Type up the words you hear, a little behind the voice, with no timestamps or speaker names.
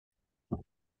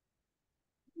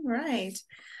Right.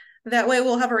 That way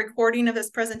we'll have a recording of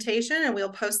this presentation and we'll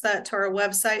post that to our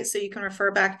website so you can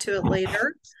refer back to it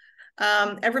later.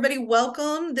 Everybody,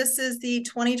 welcome. This is the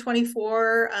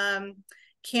 2024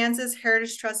 Kansas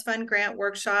Heritage Trust Fund Grant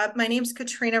Workshop. My name is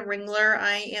Katrina Ringler.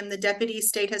 I am the Deputy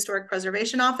State Historic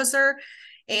Preservation Officer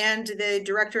and the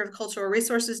Director of Cultural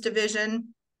Resources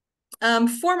Division.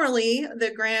 Formerly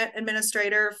the grant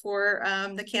administrator for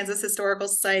the Kansas Historical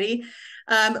Society.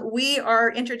 We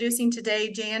are introducing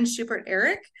today Jan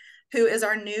Schubert-Eric, who is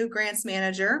our new grants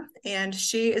manager, and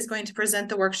she is going to present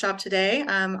the workshop today.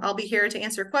 I'll be here to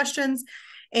answer questions.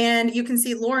 And you can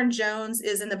see Lauren Jones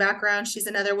is in the background. She's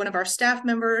another one of our staff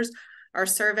members, our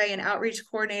survey and outreach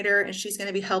coordinator, and she's going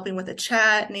to be helping with the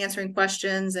chat and answering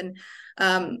questions and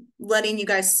letting you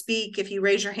guys speak if you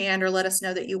raise your hand or let us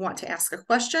know that you want to ask a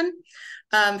question.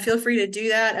 Feel free to do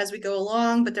that as we go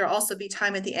along, but there'll also be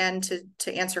time at the end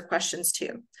to answer questions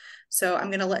too. So I'm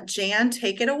going to let Jan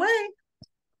take it away.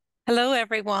 Hello,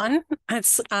 everyone.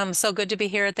 It's so good to be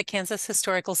here at the Kansas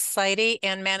Historical Society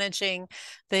and managing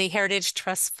the Heritage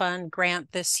Trust Fund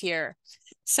grant this year.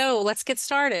 So let's get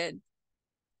started.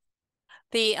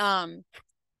 The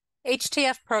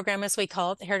HTF program, as we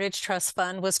call it, the Heritage Trust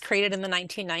Fund, was created in the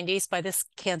 1990s by this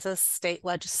Kansas state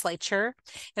legislature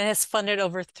and has funded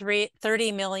over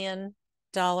 $30 million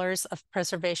of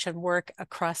preservation work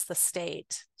across the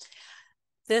state.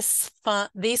 These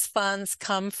funds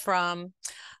come from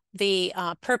the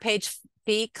per page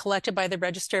fee collected by the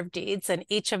Register of Deeds in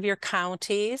each of your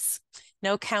counties.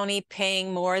 No county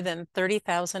paying more than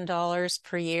 $30,000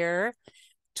 per year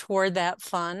toward that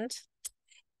fund.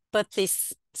 But the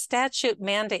statute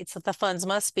mandates that the funds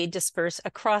must be dispersed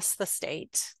across the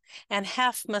state, and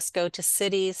half must go to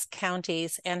cities,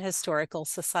 counties, and historical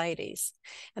societies.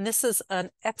 And this is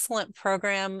an excellent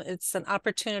program. It's an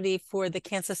opportunity for the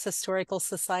Kansas Historical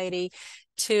Society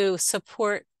to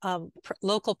support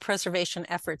local preservation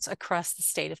efforts across the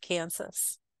state of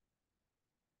Kansas.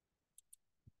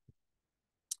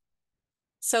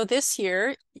 So this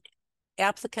year,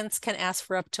 applicants can ask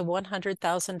for up to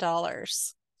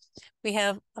 $100,000. We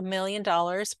have $1 million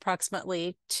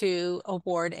approximately to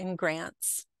award in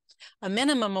grants. A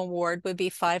minimum award would be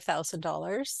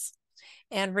 $5,000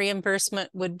 and reimbursement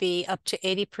would be up to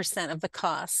 80% of the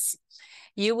costs.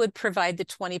 You would provide the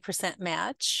 20%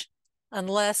 match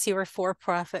unless you're a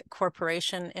for-profit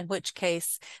corporation, in which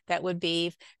case that would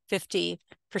be 50%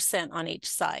 on each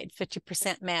side,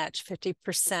 50% match,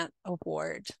 50%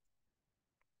 award.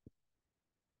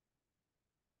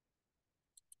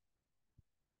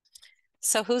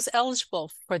 So who's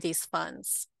eligible for these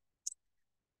funds?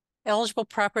 Eligible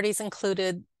properties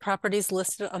included properties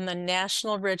listed on the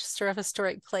National Register of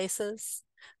Historic Places,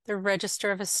 the Register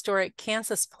of Historic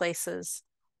Kansas Places,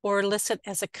 or listed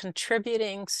as a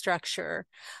contributing structure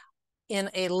in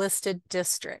a listed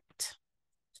district.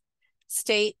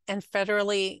 State and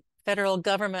federal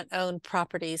government-owned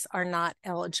properties are not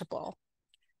eligible.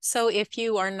 So if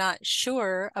you are not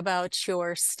sure about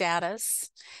your status,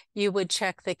 you would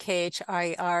check the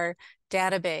KHIR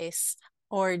database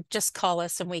or just call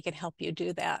us and we can help you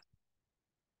do that.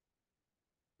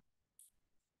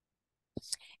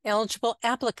 Eligible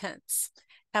applicants.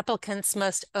 Applicants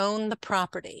must own the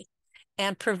property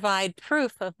and provide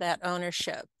proof of that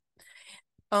ownership.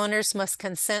 Owners must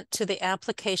consent to the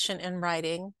application in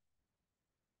writing.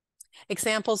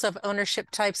 Examples of ownership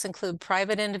types include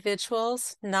private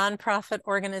individuals, nonprofit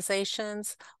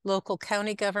organizations, local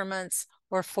county governments,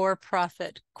 or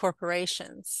for-profit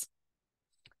corporations.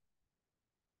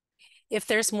 If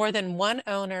there's more than one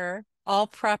owner, all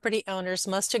property owners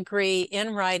must agree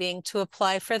in writing to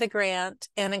apply for the grant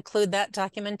and include that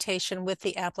documentation with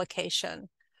the application.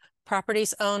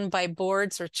 Properties owned by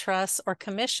boards or trusts or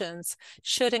commissions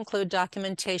should include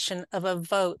documentation of a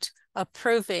vote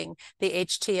approving the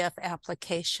HTF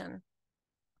application.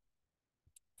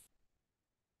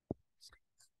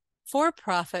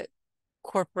 For-profit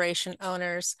corporation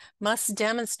owners must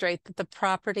demonstrate that the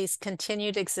property's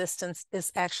continued existence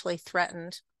is actually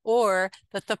threatened, or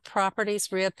that the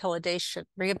property's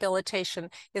rehabilitation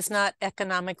is not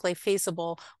economically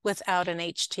feasible without an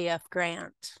HTF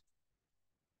grant.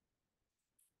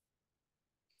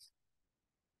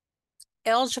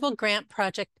 Eligible grant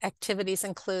project activities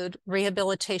include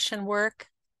rehabilitation work,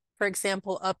 for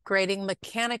example, upgrading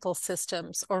mechanical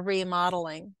systems or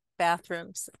remodeling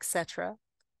bathrooms, etc.,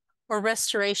 or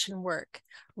restoration work,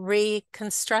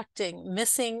 reconstructing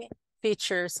missing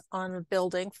features on a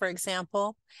building, for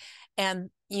example, and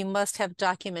you must have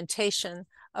documentation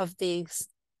of these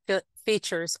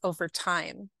features over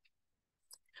time.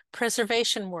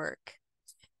 Preservation work.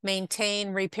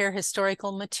 maintain, repair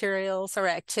historical materials, or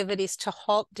activities to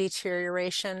halt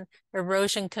deterioration,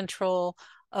 erosion control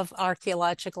of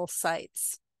archaeological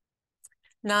sites.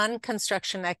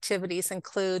 Non-construction activities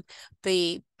include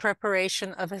the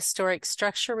preparation of a historic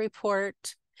structure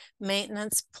report,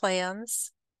 maintenance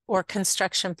plans, or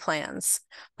construction plans,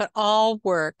 but all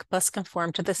work must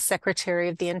conform to the Secretary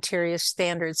of the Interior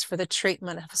standards for the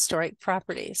treatment of historic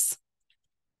properties.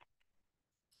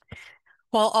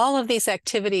 While all of these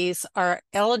activities are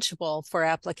eligible for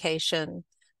application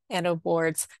and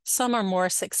awards, some are more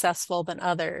successful than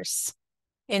others.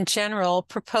 In general,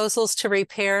 proposals to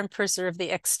repair and preserve the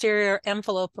exterior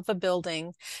envelope of a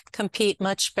building compete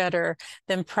much better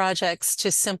than projects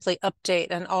to simply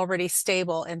update an already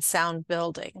stable and sound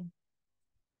building.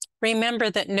 Remember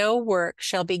that no work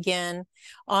shall begin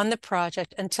on the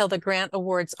project until the grant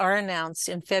awards are announced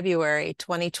in February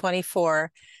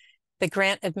 2024. The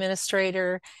grant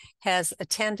administrator has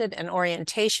attended an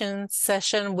orientation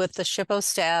session with the SHPO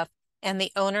staff, and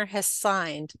the owner has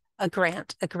signed a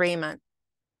grant agreement.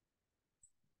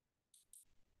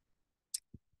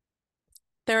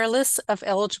 There are lists of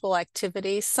eligible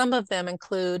activities. Some of them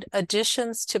include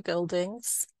additions to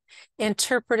buildings,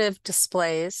 interpretive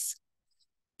displays,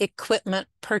 equipment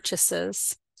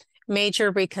purchases,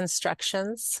 major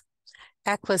reconstructions,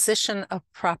 acquisition of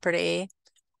property,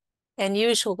 and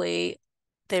usually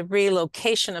the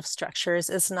relocation of structures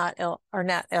is not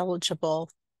eligible,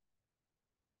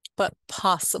 but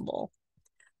possible.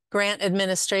 Grant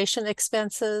administration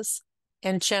expenses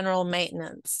and general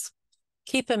maintenance.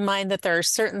 Keep in mind that there are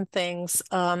certain things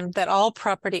that all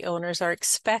property owners are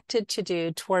expected to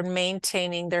do toward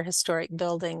maintaining their historic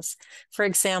buildings. For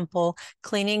example,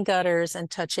 cleaning gutters and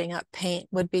touching up paint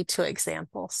would be two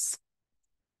examples.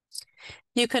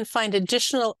 You can find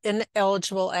additional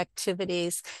ineligible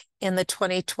activities in the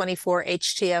 2024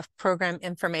 HTF program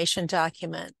information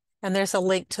document, and there's a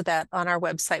link to that on our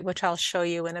website, which I'll show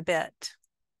you in a bit.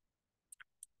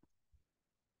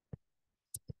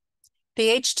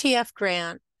 The HTF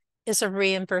grant is a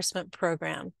reimbursement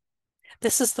program.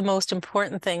 This is the most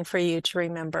important thing for you to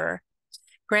remember.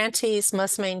 Grantees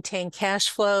must maintain cash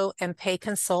flow and pay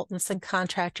consultants and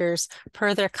contractors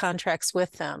per their contracts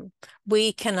with them.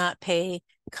 We cannot pay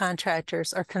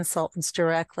contractors or consultants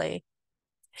directly.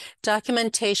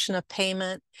 Documentation of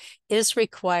payment is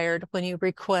required when you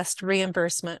request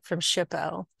reimbursement from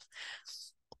SHPO.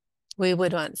 We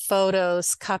would want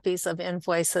photos, copies of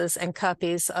invoices, and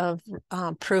copies of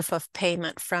proof of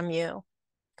payment from you.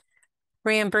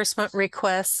 Reimbursement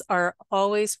requests are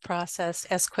always processed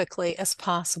as quickly as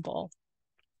possible.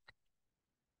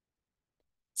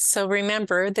 So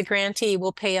remember, the grantee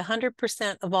will pay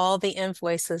 100% of all the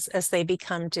invoices as they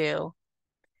become due.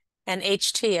 And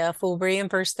HTF will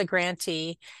reimburse the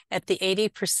grantee at the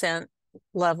 80%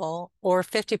 level or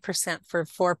 50% for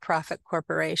for-profit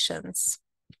corporations.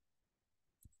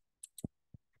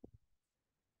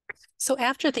 So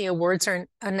after the awards are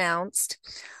announced,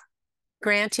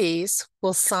 grantees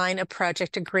will sign a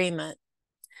project agreement.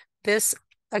 This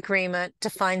agreement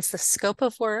defines the scope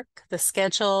of work, the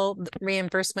schedule, the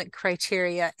reimbursement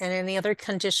criteria, and any other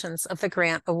conditions of the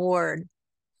grant award.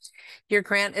 Your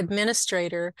grant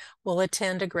administrator will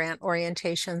attend a grant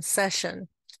orientation session,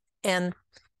 and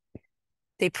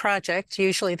the project,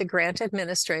 usually the grant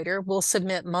administrator, will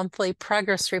submit monthly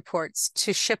progress reports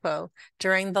to SHPO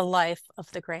during the life of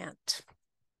the grant.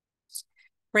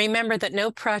 Remember that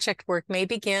no project work may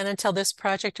begin until this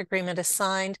project agreement is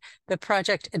signed. The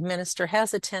project administrator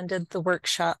has attended the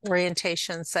workshop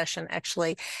orientation session,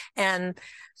 actually, and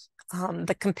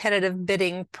the competitive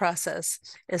bidding process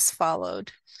is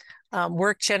followed.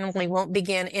 Work generally won't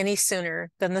begin any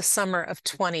sooner than the summer of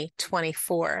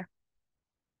 2024.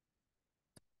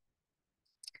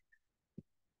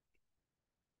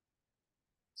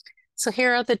 So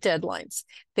here are the deadlines.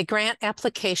 The grant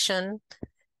application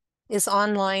is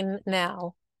online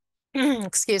now,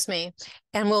 excuse me,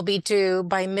 and will be due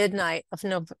by midnight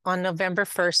on November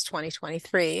 1st,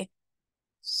 2023.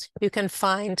 You can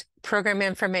find program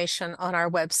information on our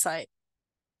website.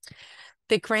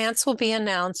 The grants will be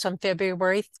announced on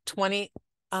February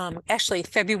 3rd,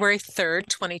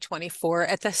 2024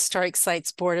 at the Historic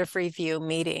Sites Board of Review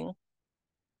meeting.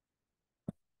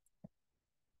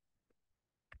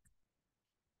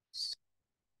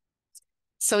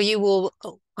 So you will,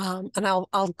 and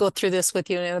I'll go through this with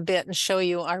you in a bit and show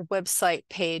you our website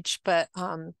page, but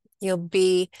you'll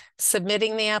be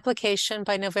submitting the application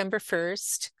by November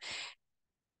 1st.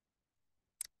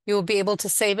 You will be able to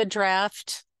save a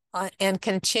draft and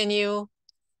continue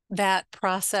that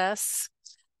process.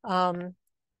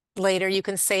 Later, you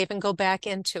can save and go back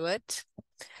into it.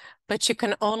 but you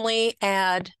can only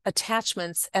add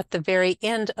attachments at the very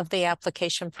end of the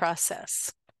application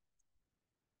process.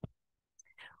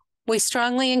 We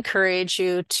strongly encourage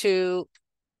you to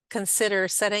consider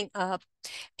setting up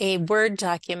a Word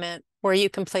document where you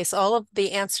can place all of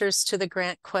the answers to the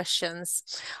grant questions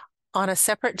on a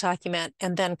separate document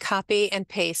and then copy and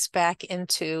paste back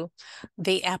into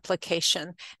the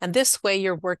application. And this way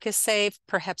your work is saved,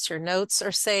 perhaps your notes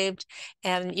are saved,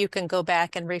 and you can go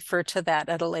back and refer to that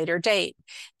at a later date.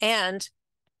 And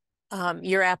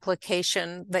your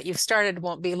application that you've started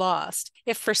won't be lost.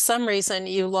 If for some reason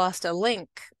you lost a link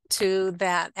to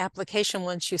that application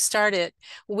once you start it,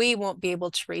 we won't be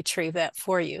able to retrieve that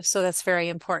for you. So that's very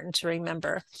important to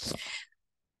remember.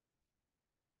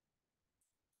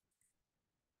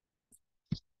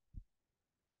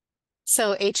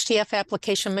 So HTF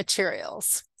application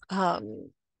materials.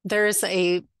 There's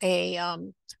a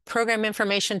program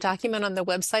information document on the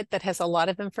website that has a lot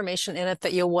of information in it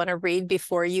that you'll want to read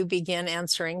before you begin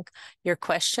answering your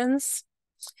questions.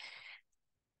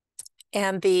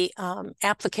 And the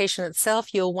application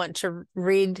itself, you'll want to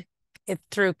read it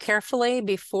through carefully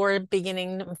before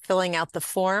beginning filling out the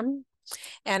form.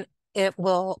 And it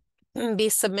will be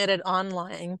submitted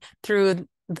online through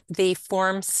the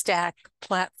FormStack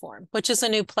platform, which is a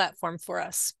new platform for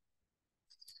us.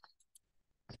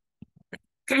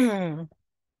 So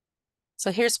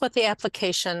here's what the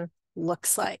application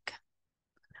looks like.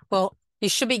 Well, you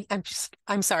should be,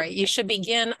 I'm sorry, you should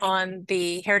begin on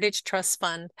the Heritage Trust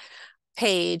Fund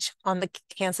page on the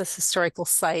Kansas Historical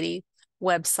Society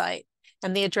website.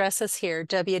 And the address is here,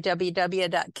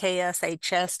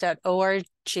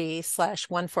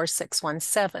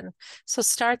 www.kshs.org/14617. So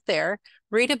start there,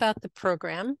 read about the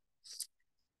program.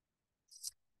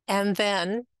 And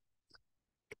then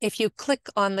if you click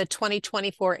on the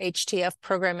 2024 HTF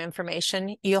program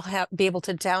information, you'll be able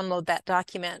to download that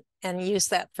document and use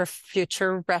that for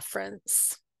future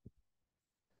reference.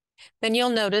 Then you'll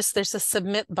notice there's a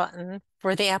submit button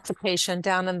for the application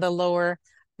down in the lower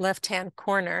left-hand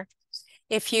corner.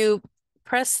 If you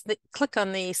click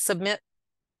on the submit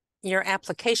your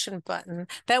application button,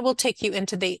 that will take you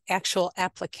into the actual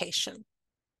application.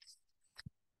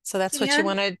 So that's what you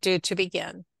want to do to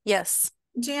begin. Yes.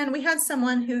 Jan, we had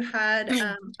someone who had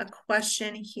a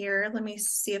question here. Let me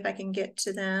see if I can get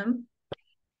to them.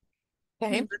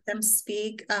 Okay. Let them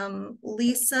speak.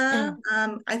 Lisa,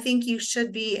 I think you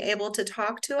should be able to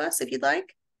talk to us if you'd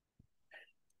like.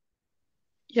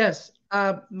 Yes.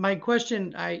 My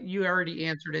question, you already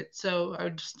answered it. So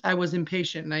I was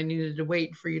impatient and I needed to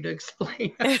wait for you to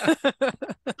explain.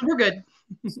 We're good.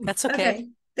 That's okay. Okay.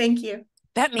 Thank you.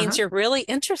 That means you're really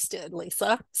interested,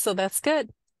 Lisa. So that's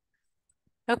good.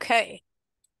 Okay.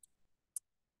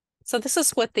 So this is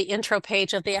what the intro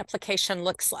page of the application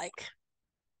looks like.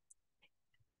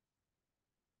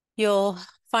 You'll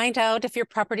find out if your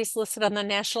property is listed on the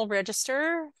National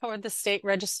Register or the State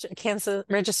Register,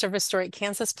 Register of Historic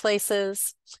Kansas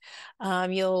Places.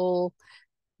 You'll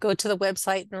go to the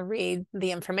website and read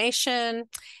the information.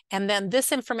 And then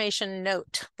this information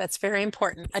note, that's very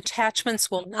important. Attachments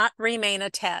will not remain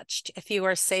attached. If you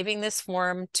are saving this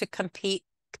form to complete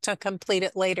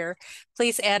it later,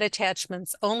 please add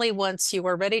attachments only once you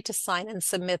are ready to sign and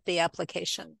submit the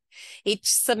application. Each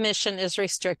submission is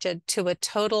restricted to a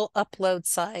total upload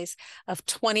size of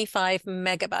 25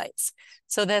 megabytes.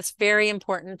 So that's very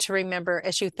important to remember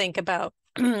as you think about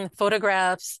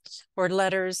photographs or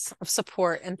letters of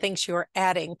support and things you are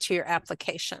adding to your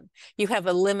application. You have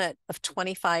a limit of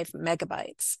 25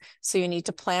 megabytes. So you need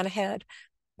to plan ahead.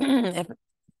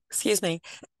 Excuse me,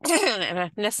 and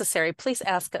if necessary, please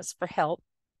ask us for help.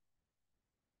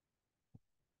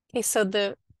 Okay, so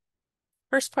the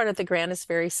first part of the grant is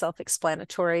very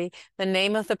self-explanatory. The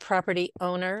name of the property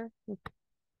owner,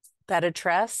 that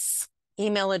address,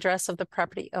 email address of the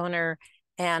property owner,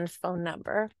 and phone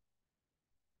number.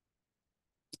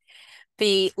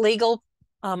 The legal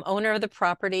owner of the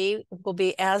property will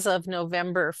be as of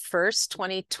November 1st,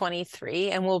 2023,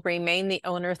 and will remain the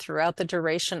owner throughout the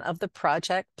duration of the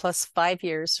project, plus 5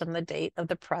 years from the date of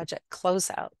the project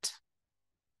closeout.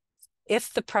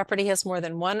 If the property has more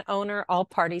than one owner, all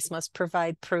parties must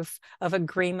provide proof of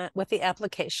agreement with the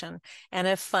application and,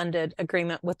 if funded,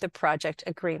 agreement with the project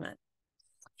agreement.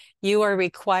 You are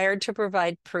required to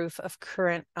provide proof of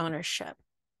current ownership.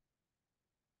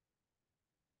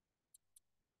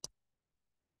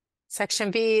 Section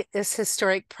B is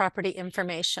historic property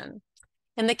information.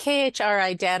 In the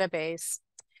KHRI database,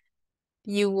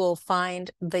 you will find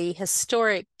the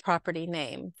historic property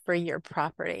name for your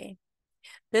property.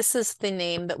 This is the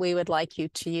name that we would like you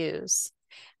to use.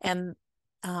 And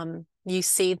you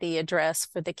see the address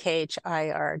for the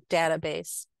KHIR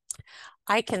database.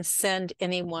 I can send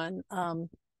anyone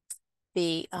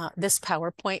this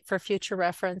PowerPoint for future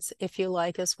reference if you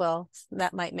like as well.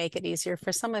 That might make it easier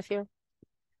for some of you.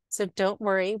 So don't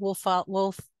worry,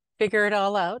 we'll figure it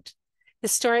all out.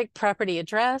 Historic property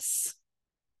address,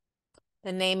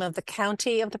 the name of the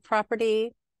county of the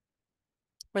property,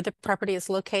 where the property is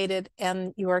located,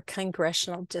 and your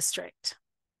congressional district.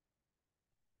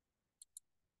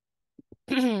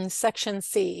 Section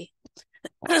C,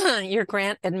 your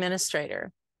grant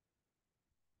administrator.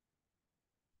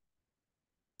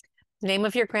 Name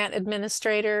of your grant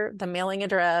administrator, the mailing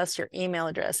address, your email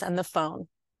address, and the phone.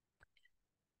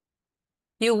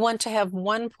 You want to have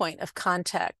one point of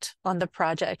contact on the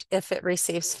project if it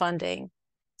receives funding.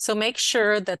 So make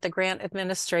sure that the grant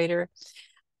administrator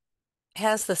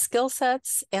has the skill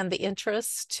sets and the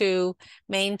interests to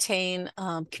maintain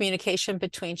communication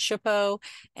between SHPO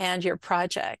and your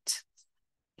project.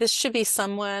 This should be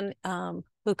someone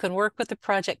who can work with the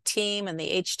project team and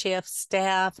the HTF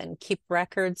staff and keep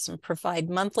records and provide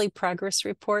monthly progress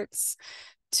reports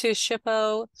to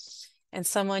SHPO, and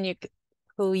someone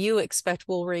who you expect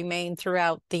will remain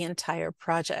throughout the entire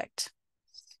project.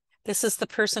 This is the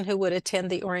person who would attend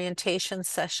the orientation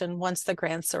session once the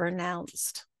grants are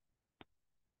announced.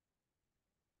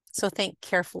 So think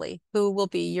carefully, who will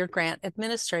be your grant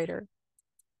administrator?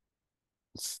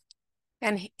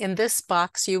 And in this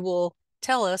box, you will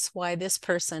tell us why this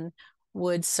person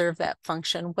would serve that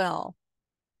function well.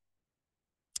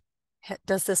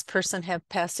 Does this person have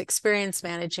past experience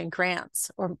managing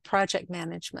grants or project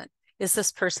management? Is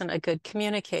this person a good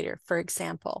communicator, for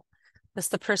example? Does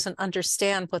the person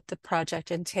understand what the project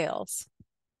entails?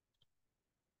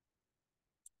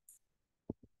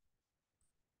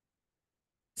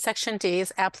 Section D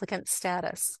is applicant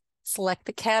status. Select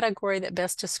the category that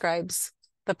best describes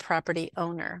the property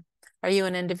owner. Are you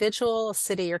an individual, a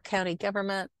city or county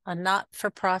government, a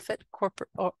not-for-profit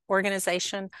corporate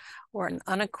organization, or an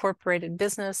unincorporated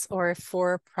business, or a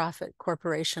for-profit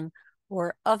corporation,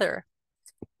 or other?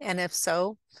 And if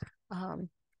so,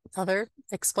 other,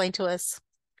 explain to us,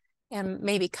 and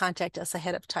maybe contact us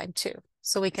ahead of time too,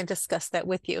 so we can discuss that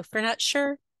with you. If you're not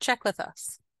sure, check with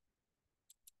us.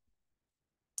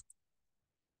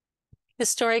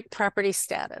 Historic property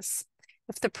status.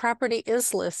 If the property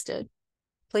is listed,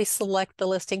 please select the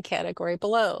listing category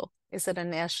below. Is it a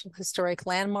National Historic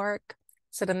Landmark?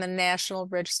 Is it in the National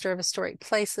Register of Historic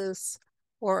Places,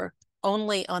 or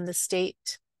only on the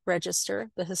state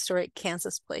register, the Historic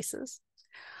Kansas Places?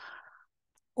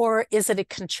 Or is it a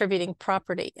contributing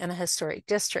property in a historic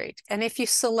district? And if you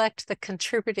select the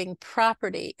contributing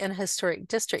property in a historic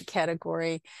district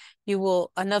category,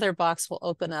 another box will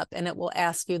open up and it will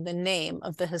ask you the name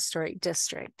of the historic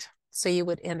district. So you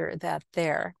would enter that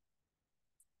there.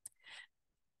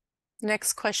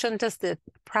 Next question, does the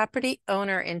property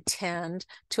owner intend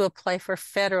to apply for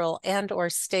federal and/or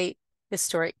state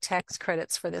historic tax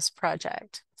credits for this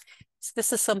project? So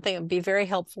this is something that would be very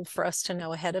helpful for us to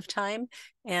know ahead of time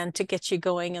and to get you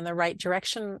going in the right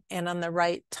direction and on the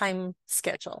right time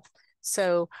schedule.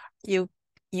 So you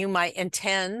might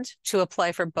intend to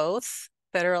apply for both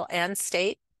federal and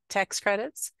state tax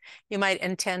credits. You might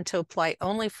intend to apply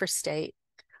only for state,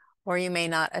 or you may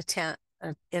not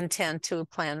intend to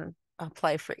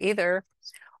apply for either,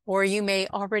 or you may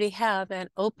already have an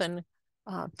open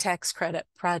tax credit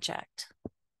project.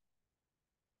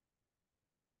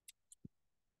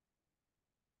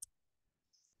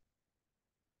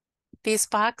 These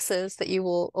boxes that you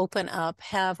will open up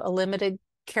have a limited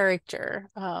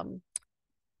character.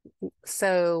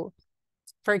 So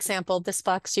for example, this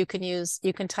box you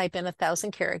can type in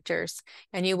 1,000 characters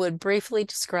and you would briefly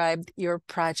describe your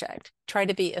project. Try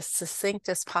to be as succinct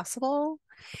as possible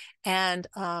and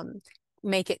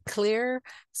make it clear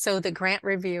so the grant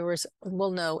reviewers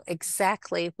will know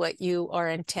exactly what you are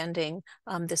intending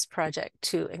this project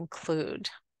to include.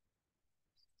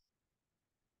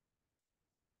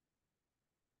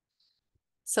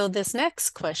 So this next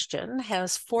question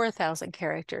has 4,000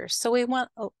 characters. So we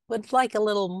would like a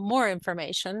little more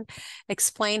information.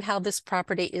 Explain how this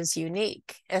property is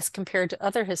unique as compared to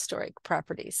other historic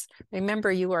properties. Remember,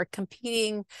 you are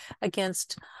competing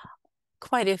against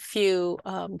quite a few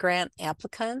grant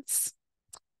applicants.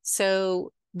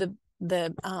 So the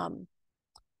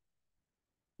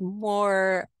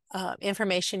more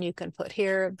information you can put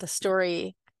here, the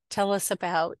story. Tell us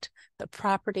about the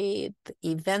property, the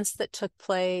events that took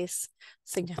place,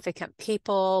 significant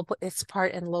people, its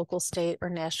part in local, state, or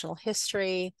national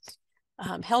history.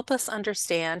 Help us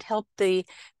understand, help the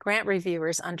grant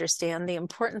reviewers understand the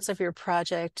importance of your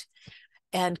project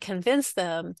and convince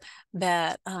them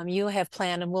that you have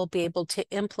planned and will be able to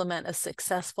implement a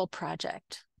successful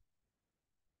project.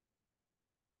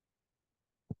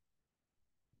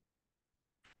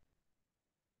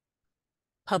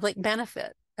 Public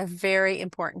benefit, a very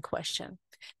important question.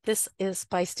 This is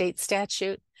by state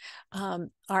statute. Our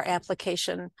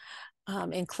application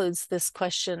includes this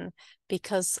question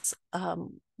because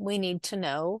we need to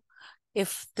know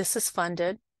if this is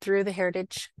funded through the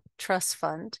Heritage Trust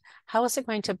Fund, how is it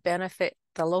going to benefit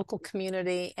the local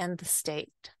community and the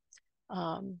state?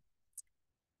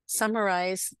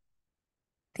 Summarize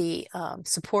the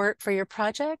support for your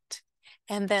project,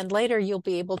 and then later you'll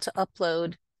be able to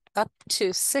upload up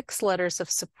to 6 letters of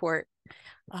support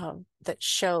that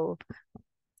show,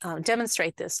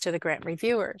 demonstrate this to the grant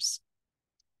reviewers.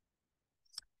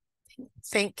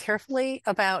 Think carefully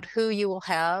about who you will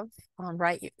have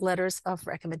write letters of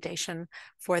recommendation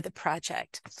for the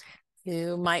project.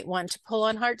 You might want to pull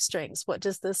on heartstrings. What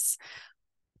does this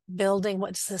building,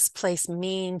 what does this place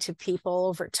mean to people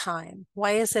over time?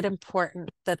 Why is it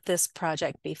important that this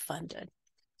project be funded?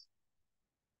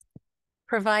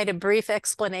 Provide a brief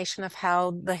explanation of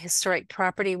how the historic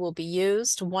property will be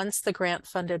used once the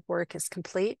grant-funded work is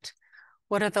complete.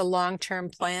 What are the long-term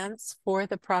plans for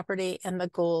the property and the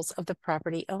goals of the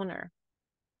property owner?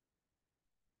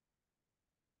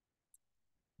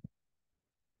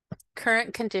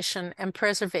 Current condition and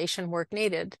preservation work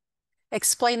needed.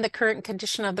 Explain the current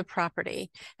condition of the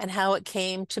property and how it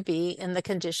came to be in the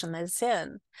condition that it's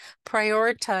in.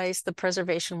 Prioritize the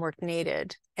preservation work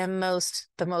needed and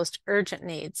the most urgent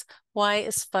needs. Why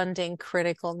is funding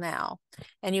critical now?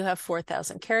 And you have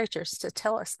 4,000 characters to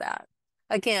tell us that.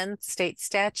 Again, state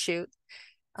statute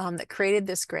that created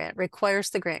this grant requires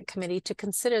the grant committee to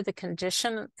consider the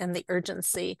condition and the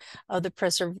urgency of the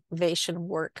preservation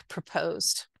work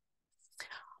proposed.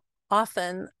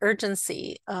 Often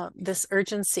urgency, this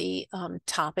urgency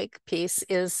topic piece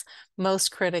is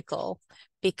most critical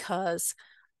because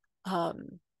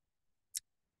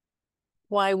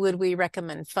why would we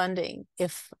recommend funding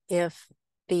if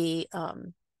the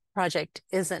project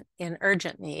isn't in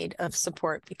urgent need of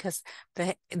support, because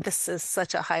this is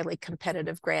such a highly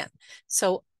competitive grant.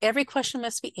 So every question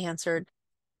must be answered.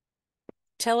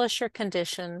 Tell us your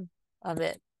condition of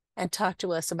it and talk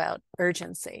to us about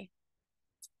urgency.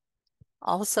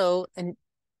 Also, in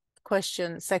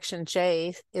question section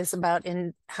J is about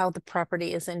how the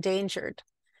property is endangered.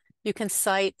 You can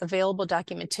cite available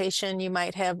documentation. You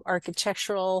might have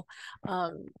architectural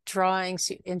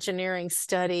drawings, engineering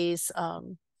studies.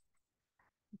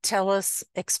 Tell us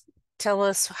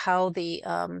how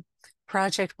the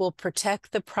project will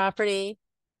protect the property.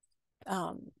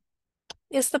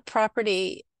 Is the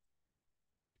property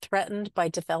threatened by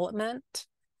development?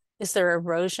 Is there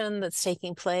erosion that's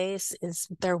taking place? Is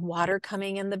there water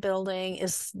coming in the building?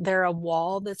 Is there a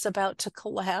wall that's about to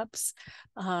collapse?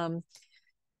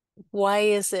 Why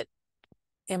is it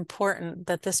important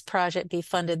that this project be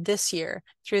funded this year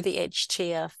through the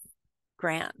HTF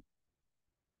grant?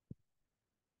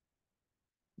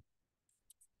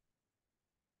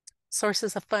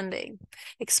 Sources of funding.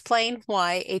 Explain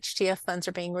why HTF funds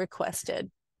are being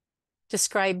requested.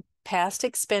 Describe past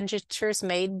expenditures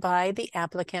made by the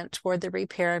applicant toward the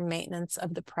repair and maintenance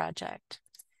of the project.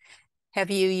 Have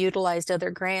you utilized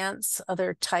other grants,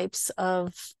 other types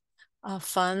of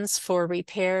funds for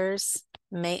repairs,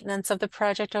 maintenance of the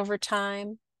project over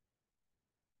time?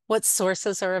 What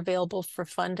sources are available for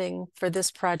funding for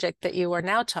this project that you are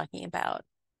now talking about?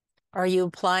 Are you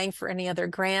applying for any other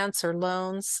grants or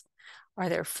loans? Are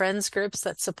there friends groups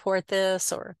that support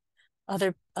this or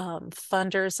other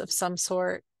funders of some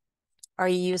sort? Are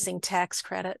you using tax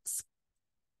credits?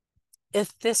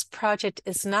 If this project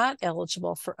is not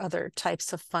eligible for other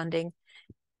types of funding,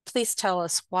 please tell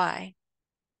us why.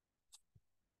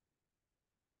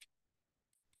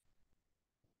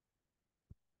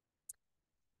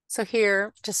 So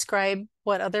here, describe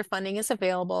what other funding is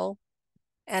available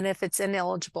and if it's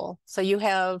ineligible. So you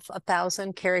have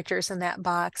 1,000 characters in that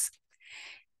box.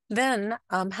 Then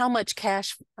how much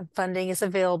cash funding is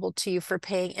available to you for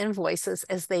paying invoices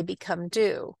as they become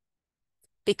due?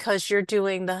 Because you're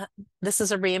doing this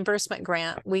is a reimbursement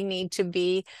grant, we need to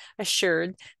be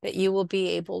assured that you will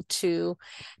be able to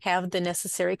have the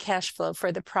necessary cash flow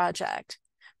for the project.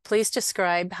 Please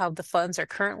describe how the funds are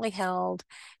currently held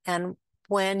and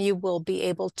when you will be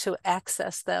able to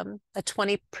access them. A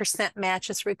 20% match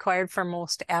is required for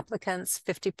most applicants,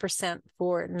 50%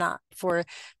 for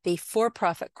the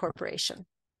for-profit corporation.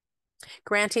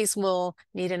 Grantees will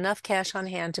need enough cash on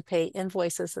hand to pay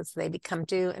invoices as they become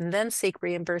due and then seek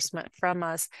reimbursement from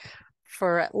us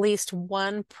for at least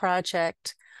one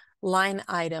project line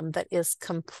item that is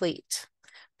complete.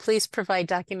 Please provide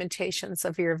documentations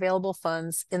of your available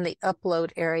funds in the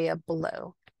upload area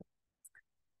below.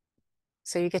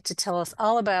 So you get to tell us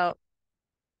all about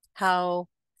how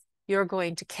you're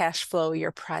going to cash flow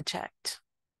your project.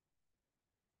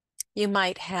 You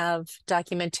might have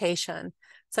documentation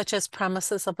such as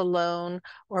promises of a loan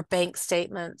or bank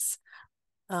statements,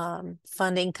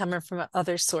 funding coming from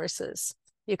other sources.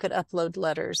 You could upload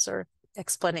letters or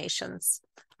explanations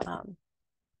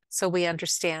so we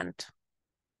understand.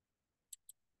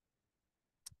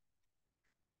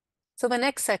 So the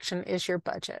next section is your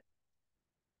budget.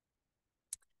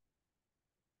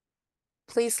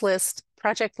 Please list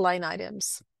project line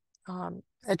items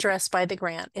addressed by the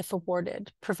grant if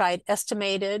awarded. Provide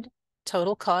estimated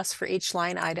total costs for each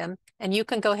line item. And you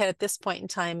can go ahead at this point in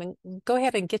time and go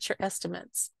ahead and get your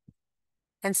estimates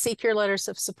and seek your letters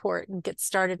of support and get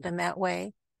started in that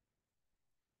way.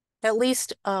 At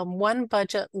least one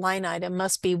budget line item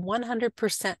must be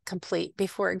 100% complete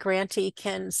before a grantee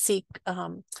can seek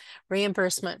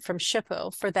reimbursement from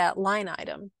SHPO for that line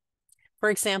item. For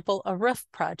example, a roof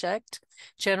project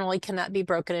generally cannot be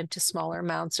broken into smaller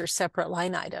amounts or separate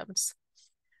line items.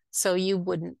 So you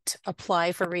wouldn't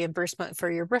apply for reimbursement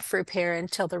for your roof repair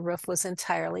until the roof was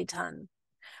entirely done.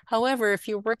 However, if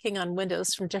you're working on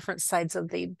windows from different sides of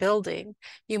the building,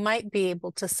 you might be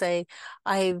able to say,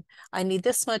 I need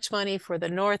this much money for the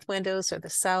north windows or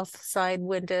the south side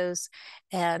windows,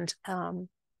 and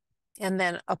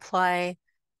then apply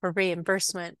for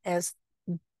reimbursement as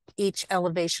each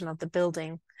elevation of the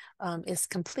building is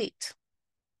complete.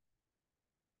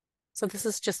 So this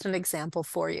is just an example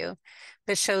for you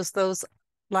that shows those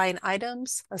line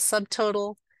items, a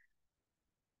subtotal.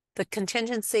 The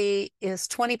contingency is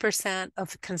 20%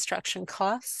 of the construction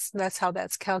costs. That's how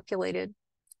that's calculated.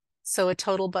 So a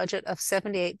total budget of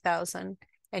 $78,000,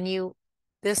 and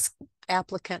this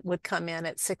applicant would come in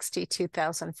at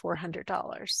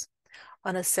 $62,400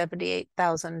 on a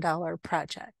 $78,000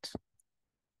 project.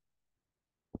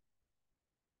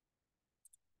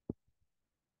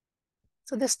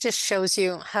 So this just shows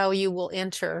you how you will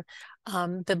enter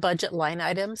the budget line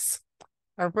items,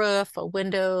 a roof, a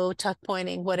window, tuck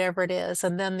pointing, whatever it is,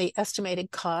 and then the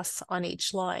estimated costs on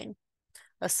each line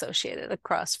associated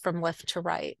across from left to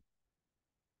right.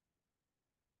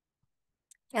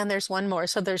 And there's one more.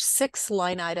 So there's 6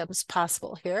 line items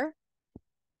possible here.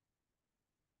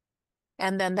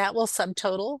 And then that will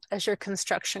subtotal as your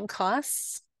construction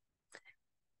costs.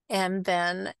 And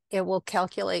then it will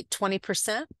calculate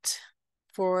 20%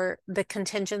 for the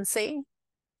contingency.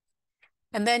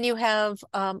 And then you have,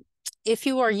 if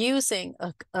you are using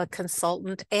a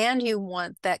consultant and you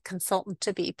want that consultant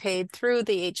to be paid through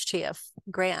the HTF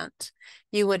grant,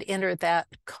 you would enter that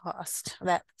cost,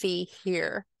 that fee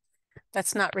here.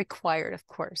 That's not required, of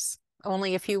course.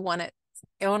 Only if you want it,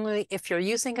 only if you're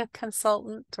using a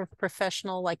consultant or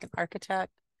professional like an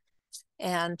architect,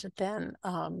 and then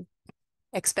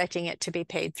expecting it to be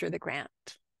paid through the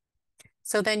grant.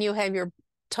 So then you have your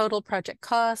total project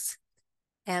costs,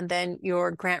 and then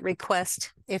your grant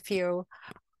request. If you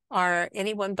are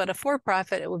anyone but a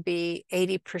for-profit, it would be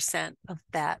 80% of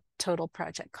that total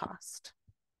project cost.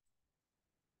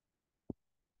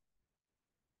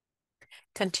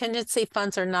 Contingency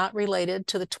funds are not related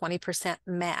to the 20%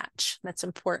 match. That's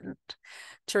important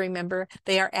to remember.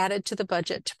 They are added to the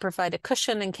budget to provide a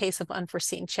cushion in case of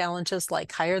unforeseen challenges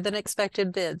like higher than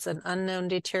expected bids and unknown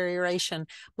deterioration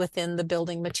within the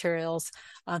building materials,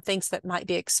 things that might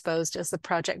be exposed as the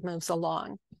project moves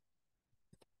along.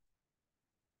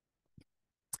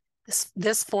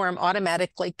 This form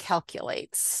automatically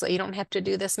calculates, so you don't have to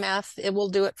do this math. It will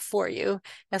do it for you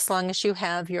as long as you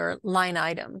have your line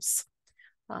items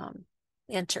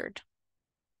entered.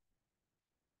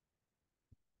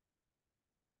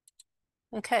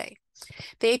 Okay,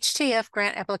 the HTF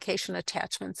grant application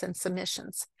attachments and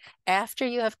submissions. After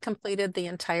you have completed the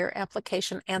entire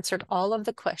application, answered all of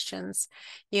the questions,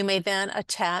 you may then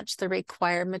attach the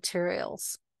required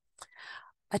materials.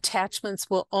 Attachments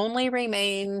will only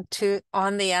remain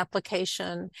on the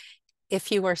application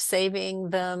if you are saving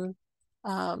them,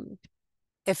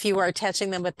 if you are attaching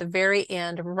them at the very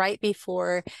end, right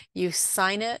before you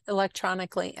sign it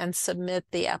electronically and submit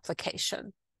the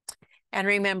application. And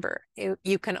remember,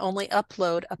 you can only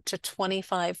upload up to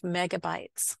 25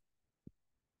 megabytes.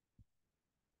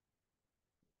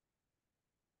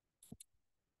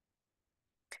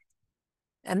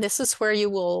 And this is where you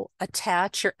will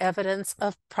attach your evidence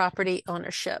of property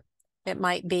ownership. It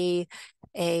might be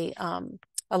a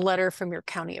letter from your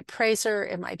county appraiser.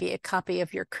 It might be a copy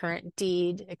of your current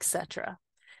deed, etc.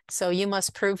 So you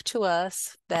must prove to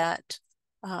us that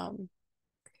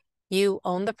You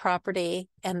own the property,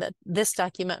 and that this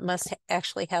document must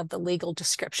actually have the legal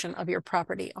description of your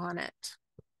property on it.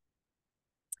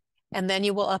 And then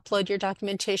you will upload your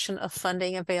documentation of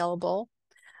funding available.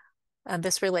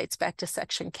 This relates back to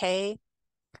Section K,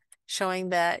 showing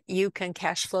that you can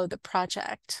cash flow the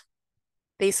project.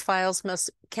 These files must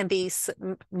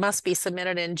be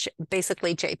submitted in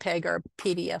basically JPEG or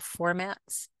PDF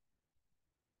formats.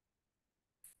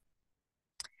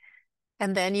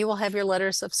 And then you will have your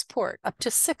letters of support, up to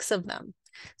 6 of them.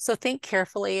 So think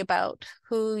carefully about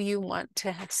who you want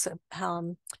to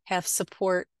have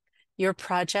support your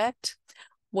project,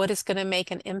 what is going to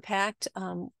make an impact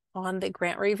on the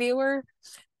grant reviewer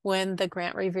when the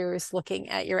grant reviewer is looking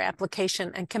at your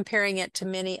application and comparing it to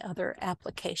many other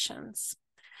applications.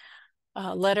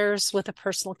 Letters with a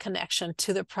personal connection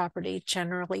to the property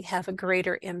generally have a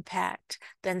greater impact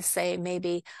than, say,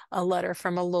 maybe a letter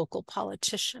from a local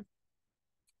politician.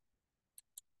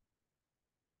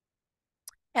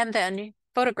 And then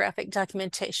photographic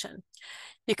documentation.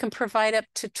 You can provide up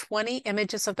to 20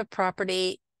 images of the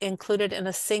property included in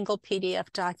a single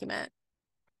PDF document.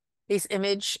 These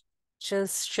images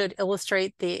should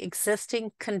illustrate the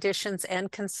existing conditions and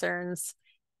concerns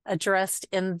addressed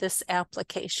in this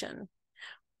application.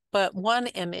 But one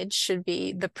image should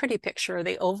be the pretty picture,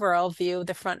 the overall view,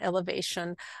 the front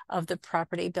elevation of the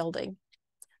property building.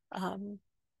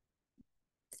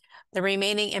 The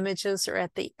remaining images are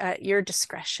at your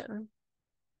discretion.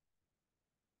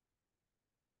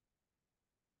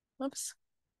 Oops.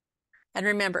 And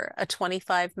remember, a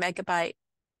 25 megabyte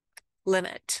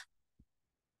limit.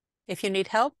 If you need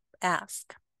help,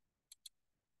 ask.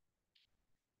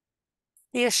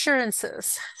 The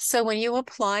assurances. So when you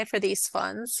apply for these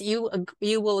funds, you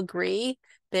will agree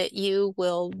that you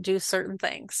will do certain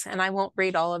things. And I won't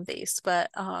read all of these,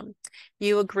 but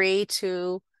you agree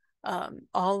to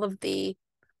all of the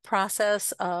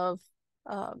process of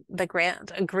the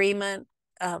grant agreement,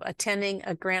 attending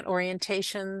a grant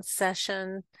orientation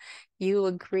session. You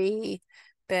agree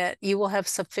that you will have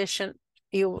sufficient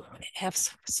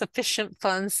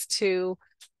funds to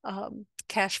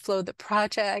cash flow the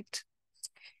project,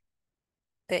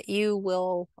 that you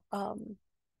will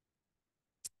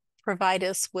provide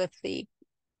us with the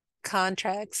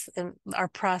contracts and our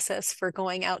process for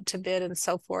going out to bid and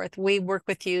so forth. We work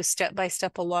with you step by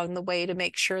step along the way to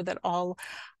make sure that all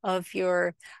of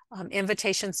your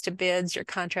invitations to bids, your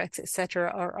contracts,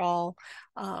 etc., are all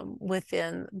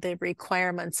within the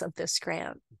requirements of this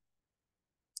grant.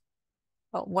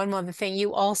 One other thing,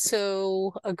 you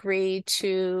also agree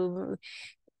to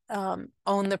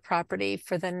own the property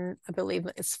for then, I believe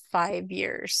it's 5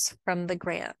 years from the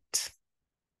grant.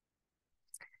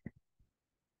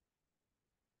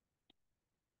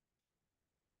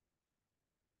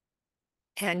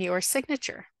 And your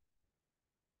signature.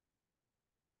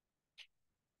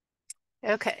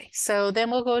 Okay, so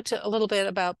then we'll go to a little bit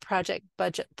about project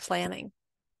budget planning.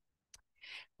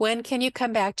 When can you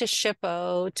come back to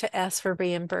SHPO to ask for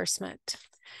reimbursement?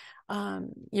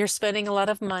 You're spending a lot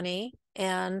of money,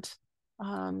 and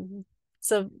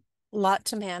it's a lot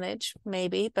to manage,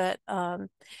 maybe, but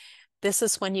this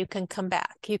is when you can come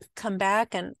back. You can come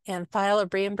back and file a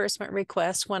reimbursement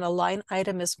request when a line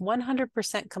item is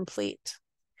 100% complete,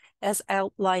 as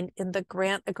outlined in the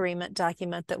grant agreement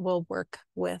document that we'll work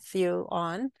with you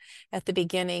on at the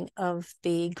beginning of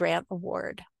the grant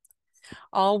award.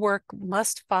 All work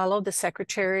must follow the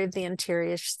Secretary of the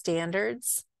Interior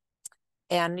standards,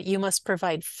 and you must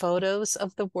provide photos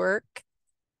of the work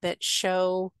that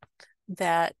show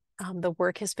that the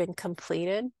work has been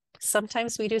completed.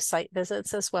 Sometimes we do site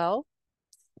visits as well.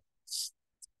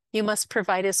 You must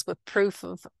provide us with proof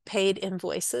of paid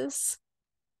invoices,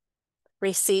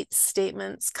 receipts,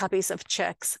 statements, copies of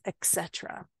checks,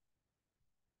 etc.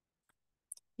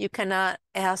 You cannot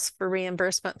ask for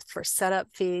reimbursement for setup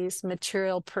fees,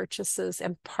 material purchases,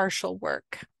 and partial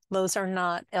work. Those are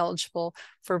not eligible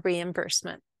for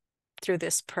reimbursement through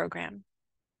this program.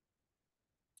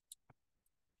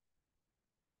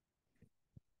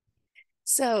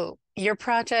 So your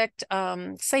project,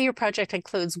 say your project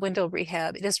includes window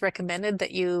rehab, it is recommended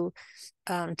that you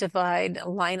divide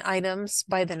line items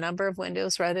by the number of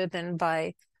windows rather than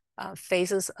by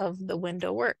phases of the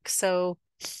window work. So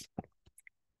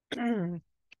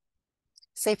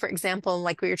say, for example,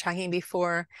 like we were talking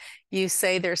before, you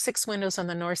say there are 6 windows on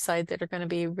the north side that are going to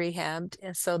be rehabbed,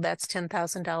 and so that's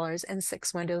 $10,000, and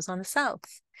 6 windows on the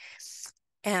south.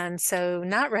 And so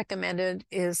not recommended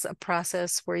is a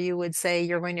process where you would say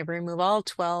you're going to remove all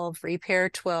 12, repair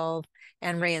 12,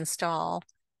 and reinstall.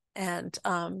 And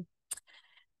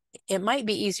it might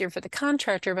be easier for the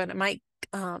contractor, but it might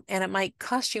and it might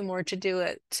cost you more to do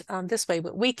it this way,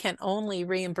 but we can only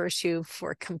reimburse you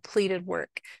for completed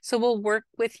work. So we'll work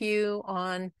with you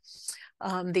on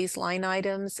these line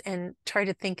items and try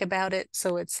to think about it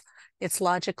so it's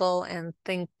logical, and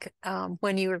think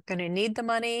when you're going to need the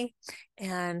money,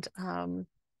 and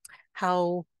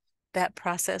how that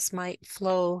process might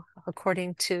flow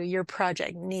according to your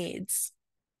project needs.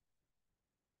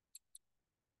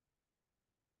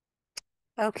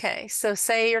 Okay, so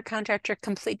say your contractor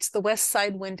completes the west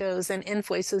side windows and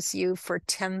invoices you for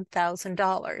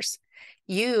 $10,000.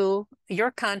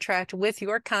 Your contract with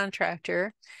your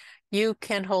contractor, you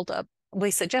can hold up.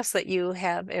 We suggest that you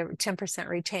have a 10%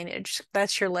 retainage.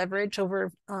 That's your leverage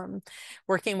over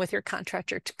working with your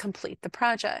contractor to complete the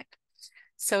project.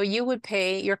 So you would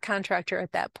pay your contractor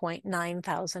at that point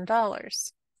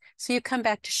 $9,000. So you come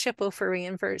back to SHPO for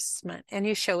reimbursement and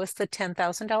you show us the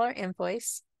 $10,000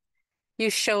 invoice. You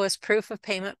show us proof of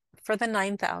payment for the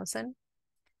 $9,000,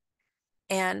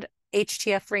 and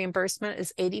HTF reimbursement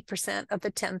is 80% of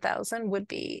the $10,000 would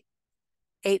be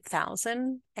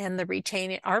 $8,000, and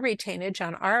our retainage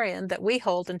on our end that we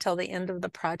hold until the end of the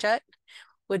project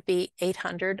would be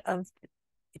 $800. Of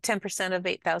 10% of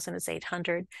 $8,000 is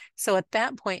 $800. So at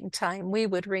that point in time, we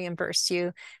would reimburse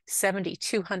you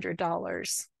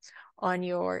 $7,200 on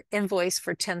your invoice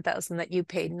for $10,000 that you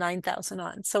paid $9,000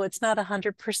 on. So it's not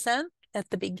 100% at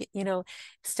the beginning,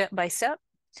 step by step.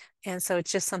 And so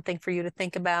it's just something for you to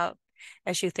think about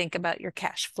as you think about your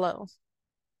cash flow.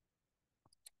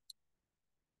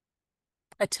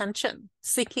 Attention,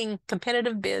 seeking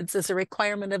competitive bids is a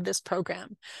requirement of this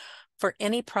program for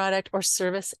any product or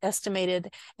service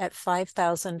estimated at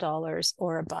 $5,000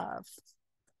 or above.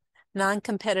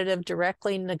 Non-competitive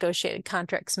directly negotiated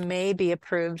contracts may be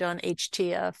approved on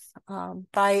HTF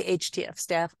by HTF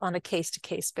staff on a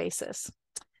case-to-case basis.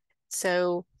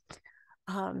 So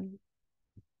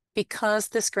because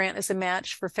this grant is a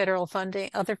match for federal funding,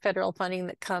 other federal funding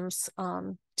that comes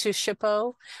to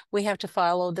SHPO, we have to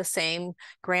follow the same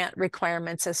grant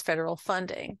requirements as federal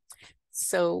funding.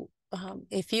 So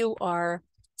if you are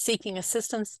seeking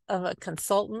assistance of a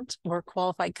consultant or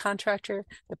qualified contractor,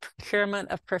 the procurement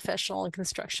of professional and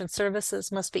construction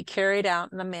services must be carried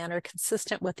out in a manner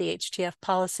consistent with the HTF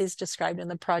policies described in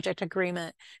the project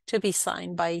agreement to be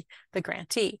signed by the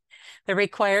grantee. The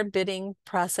required bidding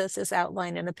process is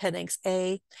outlined in Appendix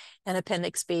A and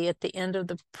Appendix B at the end of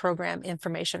the program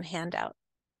information handout.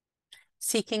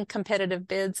 Seeking competitive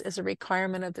bids is a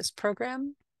requirement of this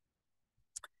program.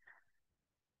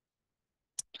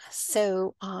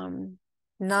 So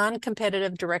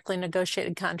non-competitive directly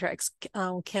negotiated contracts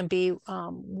can be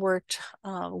worked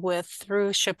with through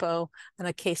SHPO on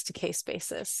a case-to-case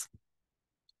basis.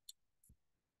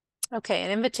 Okay,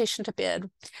 an invitation to bid.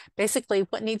 Basically,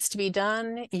 what needs to be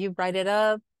done, you write it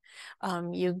up,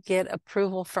 you get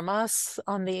approval from us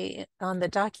on the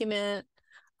document,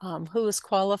 who is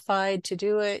qualified to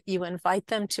do it, you invite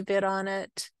them to bid on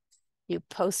it, you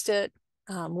post it.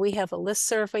 We have a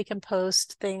listserv we can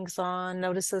post things on,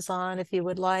 notices on if you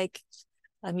would like.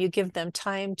 You give them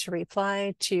time to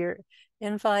reply to your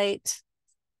invite.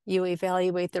 You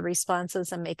evaluate the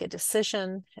responses and make a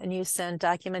decision, and you send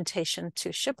documentation to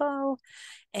SHPO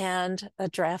and a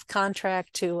draft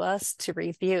contract to us to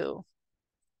review.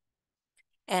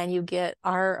 And you get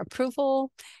our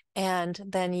approval, and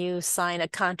then you sign a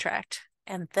contract.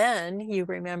 And then you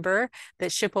remember that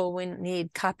SHPO will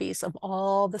need copies of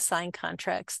all the signed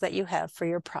contracts that you have for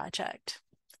your project.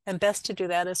 And best to do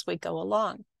that as we go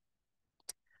along.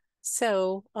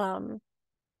 So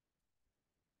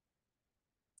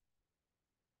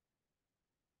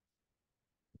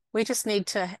we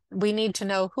need to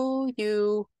know who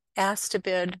you asked to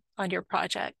bid on your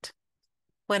project,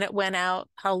 when it went out,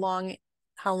 how long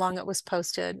it was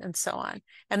posted, and so on.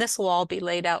 And this will all be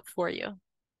laid out for you.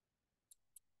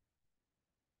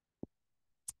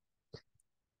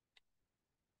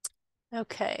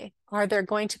 Okay, are there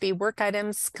going to be work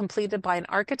items completed by an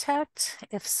architect?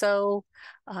 If so,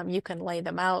 you can lay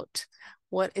them out.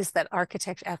 What is that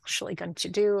architect actually going to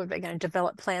do? Are they going to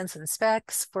develop plans and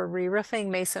specs for re-roofing,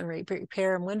 masonry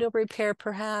repair, and window repair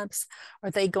perhaps?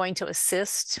 Are they going to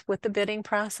assist with the bidding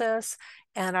process?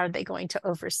 And are they going to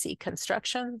oversee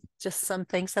construction? Just some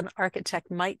things that an architect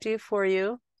might do for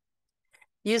you.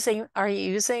 Are you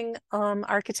using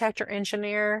architect or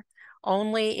engineer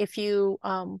only if you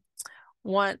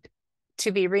want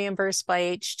to be reimbursed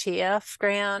by HTF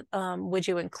grant? Would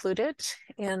you include it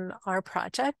in our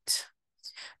project?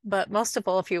 But most of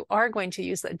all, if you are going to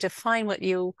use that, define what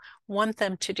you want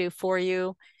them to do for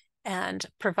you and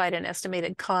provide an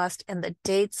estimated cost and the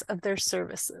dates of their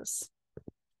services.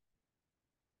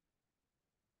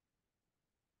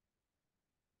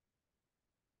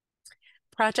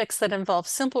 Projects that involve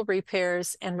simple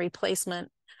repairs and replacement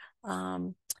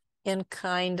in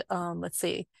kind, let's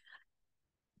see,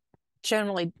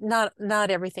 generally not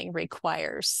everything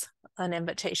requires an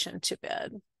invitation to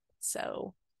bid.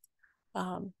 So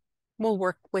we'll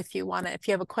work with you on it. If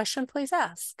you have a question, please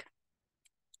ask.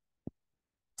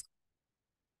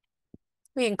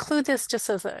 We include this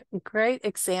just as a great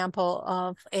example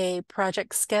of a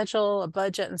project schedule, a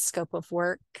budget, and scope of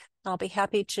work. I'll be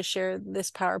happy to share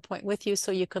this PowerPoint with you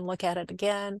so you can look at it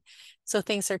again. So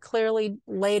things are clearly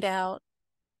laid out,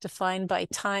 defined by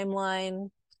timeline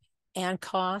and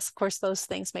cost. Of course, those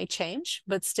things may change,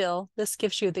 but still, this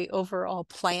gives you the overall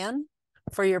plan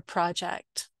for your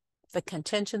project. The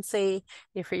contingency,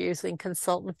 if you're using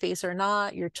consultant fees or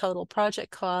not, your total project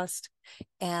cost,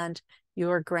 and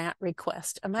your grant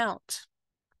request amount.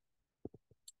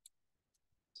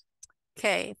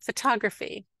 Okay,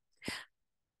 photography.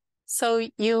 So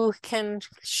you can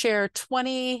share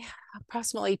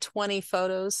approximately 20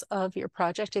 photos of your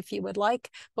project if you would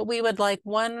like, but we would like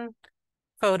one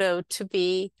photo to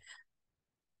be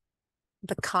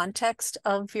the context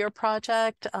of your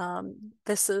project.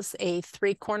 This is a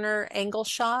 3-corner angle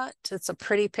shot. It's a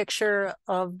pretty picture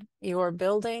of your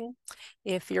building.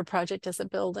 If your project is a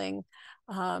building,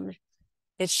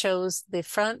 it shows the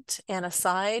front and a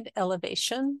side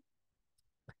elevation.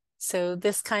 So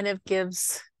this kind of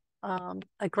gives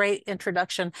a great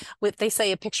introduction. They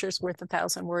say a picture's worth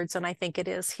 1,000 words, and I think it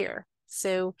is here.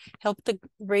 So help the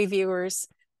reviewers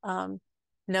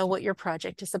know what your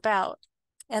project is about.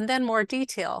 And then more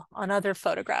detail on other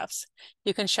photographs.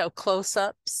 You can show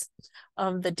close-ups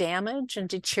of the damage and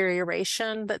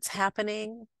deterioration that's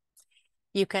happening.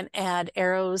 You can add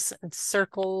arrows and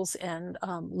circles and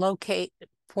locate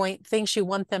things you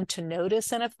want them to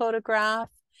notice in a photograph.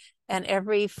 And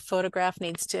every photograph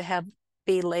needs to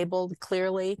be labeled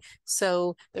clearly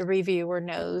so the reviewer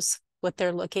knows what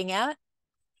they're looking at.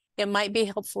 It might be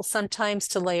helpful sometimes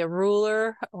to lay a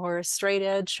ruler or a straight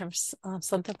edge or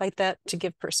something like that to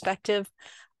give perspective.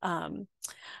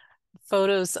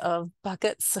 Photos of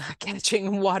buckets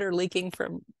catching water leaking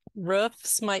from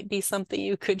roofs might be something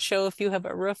you could show if you have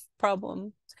a roof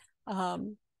problem.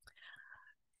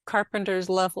 Carpenter's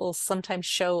levels sometimes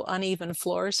show uneven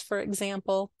floors, for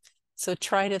example. So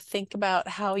try to think about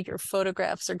how your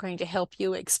photographs are going to help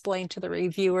you explain to the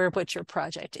reviewer what your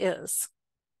project is.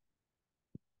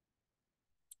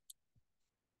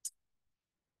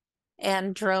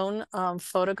 And drone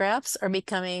photographs are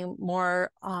becoming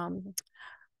more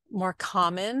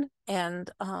common, and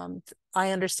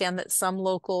I understand that some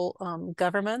local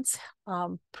governments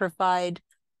provide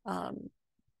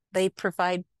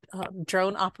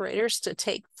drone operators to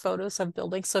take photos of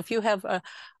buildings. So if you have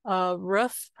a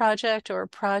roof project or a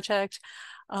project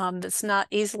that's not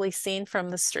easily seen from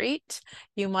the street,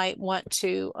 you might want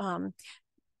to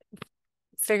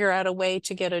figure out a way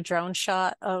to get a drone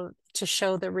shot to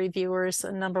show the reviewers,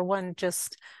 number one,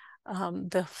 just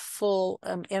the full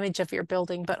image of your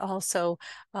building, but also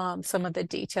some of the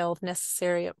detail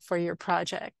necessary for your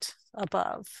project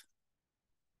above.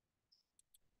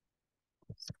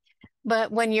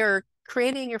 But when you're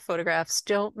creating your photographs,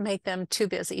 don't make them too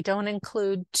busy. Don't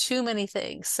include too many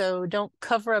things. So don't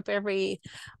cover up every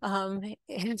element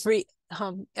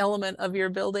of your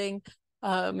building.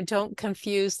 Don't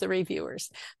confuse the reviewers.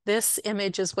 This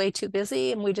image is way too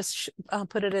busy, and we just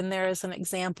put it in there as an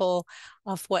example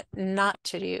of what not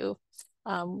to do.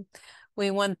 We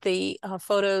want the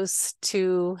photos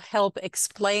to help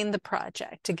explain the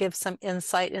project, to give some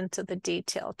insight into the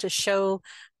detail, to show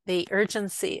the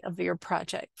urgency of your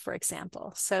project, for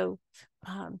example. So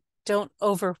don't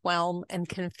overwhelm and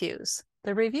confuse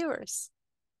the reviewers.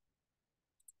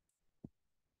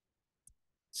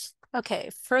 Okay,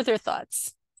 further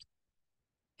thoughts.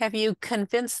 Have you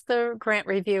convinced the grant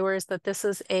reviewers that this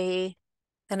is an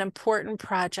important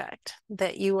project,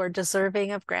 that you are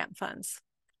deserving of grant funds?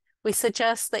 We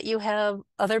suggest that you have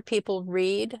other people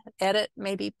read, edit,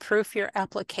 maybe proof your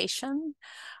application,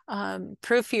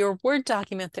 proof your Word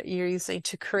document that you're using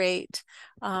to create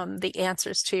the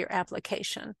answers to your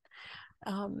application.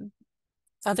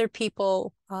 Other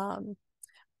people,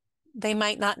 they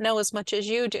might not know as much as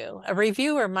you do. A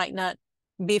reviewer might not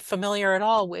be familiar at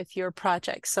all with your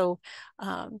project. So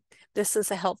this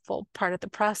is a helpful part of the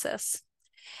process.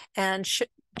 And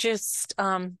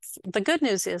the good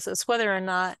news is whether or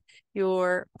not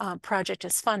your project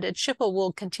is funded, SHPA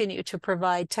will continue to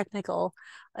provide technical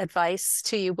advice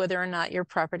to you whether or not your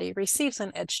property receives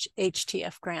an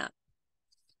HTF grant.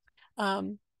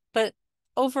 But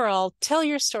overall, tell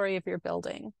your story of your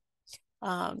building.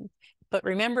 But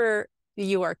remember,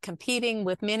 You are competing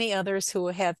with many others who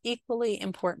have equally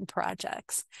important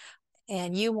projects,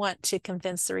 and you want to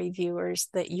convince the reviewers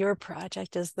that your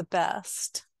project is the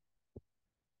best.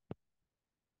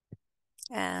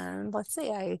 And let's see,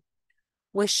 I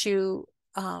wish you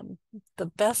the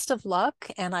best of luck,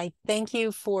 and I thank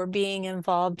you for being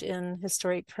involved in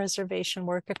historic preservation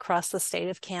work across the state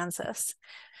of Kansas.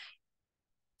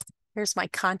 Here's my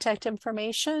contact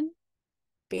information.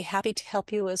 Be happy to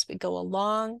help you as we go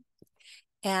along.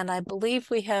 And I believe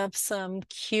we have some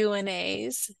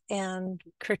Q&As, and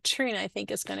Katrina, I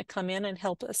think, is going to come in and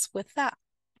help us with that.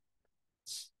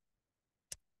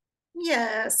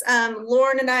 Yes,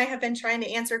 Lauren and I have been trying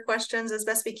to answer questions as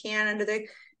best we can under the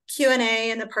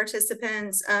Q&A and the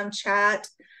participants chat.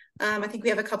 I think we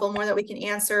have a couple more that we can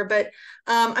answer, but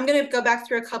I'm going to go back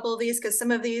through a couple of these because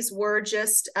some of these were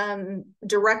just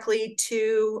directly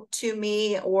to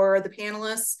me or the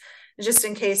panelists, just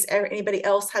in case anybody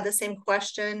else had the same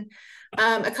question.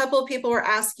 A couple of people were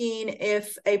asking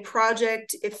if a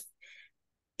project,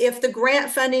 if the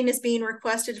grant funding is being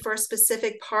requested for a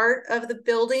specific part of the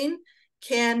building,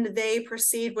 can they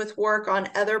proceed with work on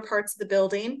other parts of the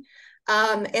building?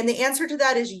 And the answer to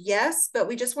that is yes, but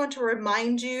we just want to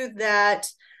remind you that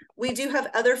we do have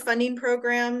other funding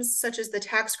programs, such as the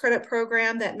tax credit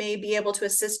program, that may be able to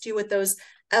assist you with those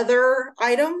other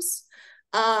items.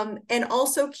 And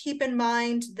also keep in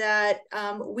mind that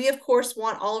we, of course,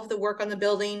 want all of the work on the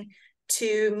building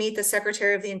to meet the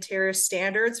Secretary of the Interior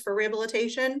standards for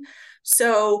rehabilitation.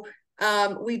 So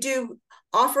we do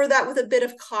offer that with a bit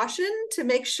of caution to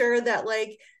make sure that,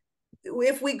 like,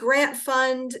 if we grant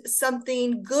fund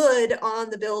something good on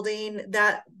the building,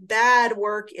 that bad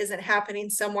work isn't happening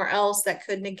somewhere else that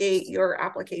could negate your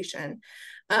application.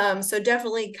 So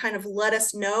definitely kind of let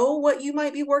us know what you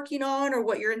might be working on or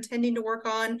what you're intending to work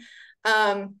on.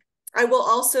 I will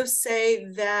also say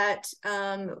that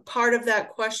part of that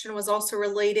question was also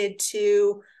related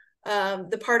to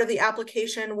the part of the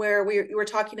application where we were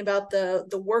talking about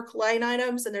the work line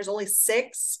items, and there's only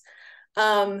 6.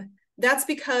 That's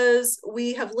because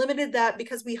we have limited that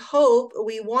because we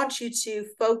want you to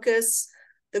focus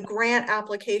the grant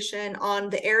application on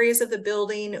the areas of the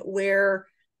building where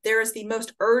there is the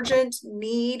most urgent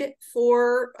need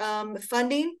for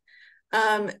funding.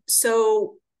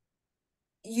 So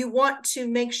you want to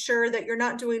make sure that you're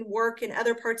not doing work in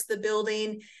other parts of the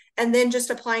building and then just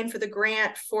applying for the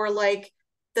grant for like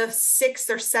the 6th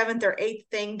or 7th or 8th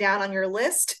thing down on your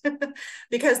list,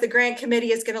 because the grant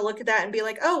committee is going to look at that and be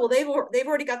like, oh, well, they've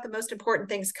already got the most important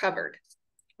things covered,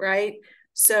 right?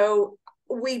 So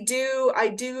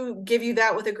I do give you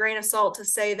that with a grain of salt to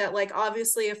say that, like,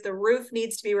 obviously if the roof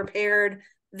needs to be repaired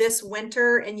this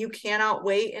winter and you cannot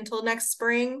wait until next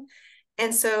spring,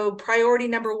 and so priority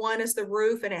number 1 is the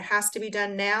roof and it has to be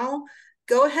done now,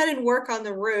 go ahead and work on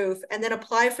the roof and then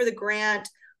apply for the grant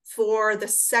for the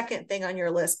second thing on your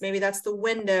list. Maybe that's the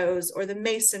windows or the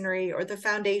masonry or the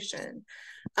foundation,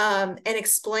 and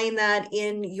explain that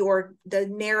in the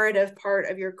narrative part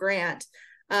of your grant.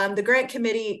 The grant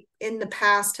committee in the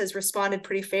past has responded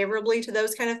pretty favorably to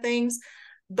those kind of things.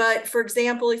 But for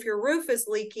example, if your roof is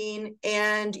leaking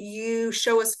and you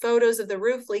show us photos of the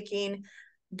roof leaking,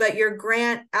 but your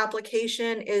grant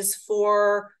application is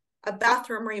for a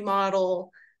bathroom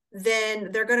remodel,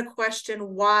 then they're going to question,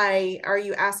 why are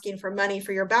you asking for money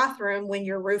for your bathroom when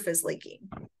your roof is leaking?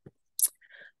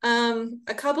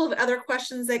 A couple of other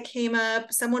questions that came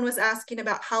up. Someone was asking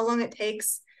about how long it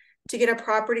takes to get a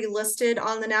property listed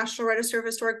on the National Register of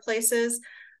Historic Places.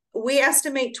 We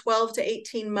estimate 12 to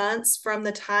 18 months from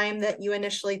the time that you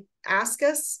initially ask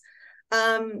us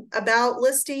about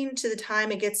listing to the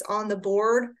time it gets on the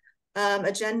board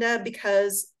agenda,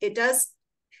 because it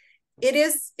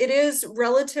is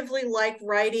relatively like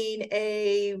writing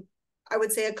I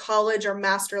would say a college or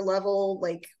master level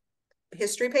like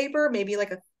history paper, maybe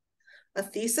like a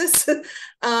thesis.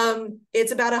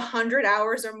 It's about 100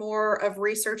 hours or more of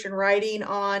research and writing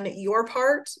on your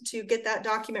part to get that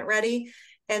document ready.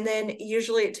 And then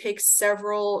usually it takes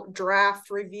several draft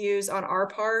reviews on our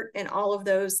part, and all of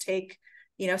those take,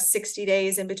 60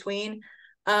 days in between.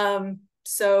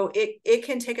 So it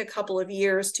can take a couple of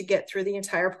years to get through the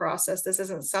entire process. This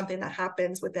isn't something that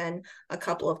happens within a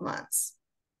couple of months.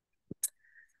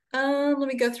 Let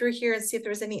me go through here and see if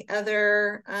there's any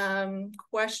other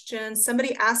questions.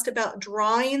 Somebody asked about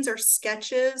drawings or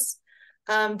sketches.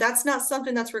 That's not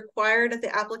something that's required at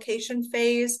the application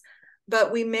phase,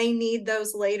 but we may need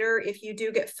those later if you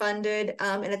do get funded,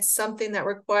 and it's something that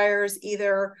requires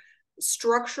either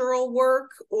structural work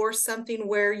or something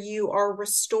where you are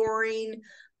restoring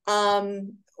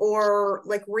or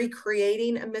like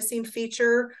recreating a missing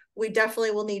feature, we definitely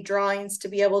will need drawings to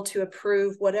be able to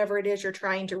approve whatever it is you're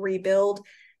trying to rebuild.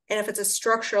 And if it's a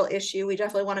structural issue, we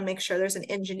definitely want to make sure there's an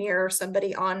engineer or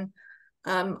somebody on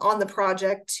the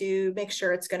project to make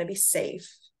sure it's going to be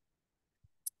safe.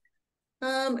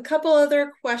 A couple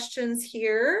other questions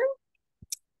here.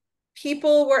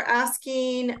 People were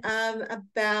asking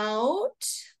about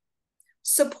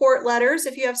support letters.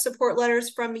 If you have support letters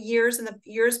from years in the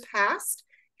years past,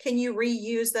 can you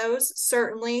reuse those?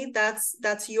 Certainly, that's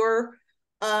your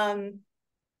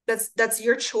that's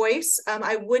your choice.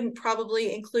 I wouldn't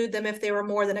probably include them if they were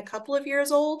more than a couple of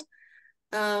years old.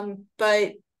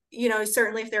 But you know,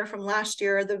 certainly if they're from last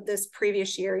year or this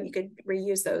previous year, you could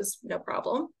reuse those, no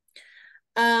problem.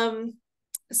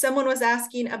 Someone was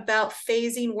asking about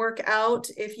phasing work out.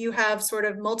 If you have sort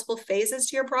of multiple phases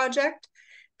to your project,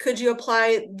 could you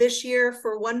apply this year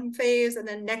for one phase and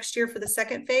then next year for the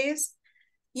second phase?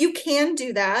 You can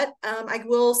do that. I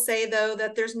will say though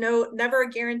that there's never a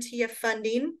guarantee of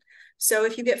funding. So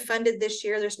if you get funded this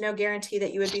year, there's no guarantee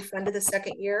that you would be funded the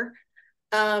second year.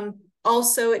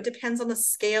 Also, it depends on the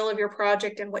scale of your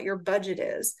project and what your budget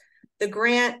is. The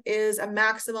grant is a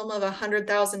maximum of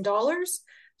 $100,000.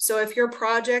 So if your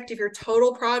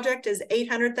total project is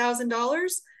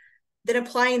 $800,000, then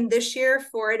applying this year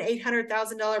for an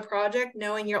 $800,000 project,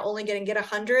 knowing you're only going to get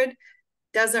 100,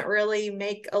 doesn't really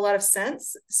make a lot of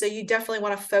sense. So you definitely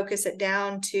want to focus it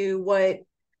down to what,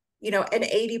 you know, an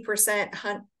 80%,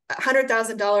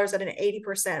 $100,000 at an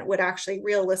 80% would actually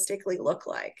realistically look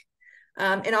like.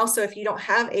 And also, if you don't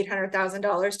have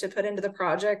 $800,000 to put into the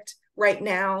project right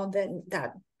now, then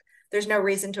there's no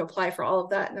reason to apply for all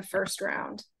of that in the first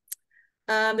round.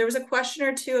 There was a question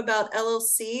or two about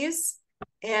LLCs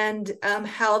and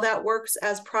how that works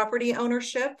as property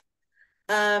ownership.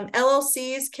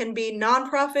 LLCs can be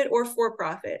nonprofit or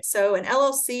for-profit. So an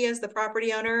LLC as the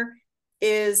property owner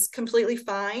is completely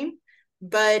fine.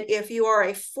 But if you are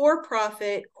a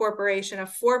for-profit corporation, a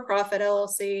for-profit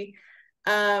LLC,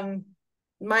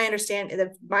 my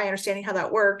understanding how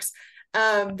that works,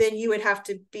 then you would have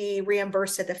to be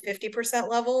reimbursed at the 50%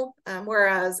 level,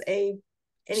 whereas any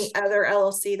other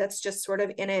LLC that's just sort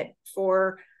of in it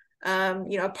for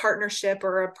you know, a partnership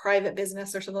or a private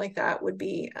business or something like that would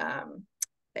be an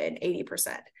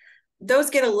 80%. Those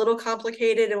get a little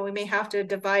complicated, and we may have to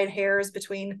divide hairs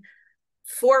between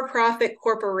for-profit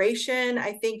corporation.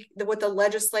 I think what the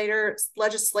legislature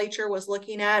was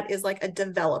looking at is like a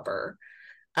developer,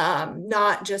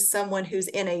 not just someone who's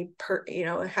in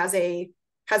has a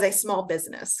small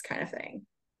business kind of thing.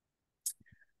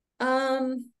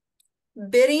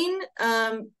 Bidding,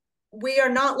 we are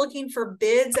not looking for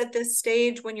bids at this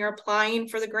stage when you're applying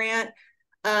for the grant,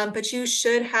 but you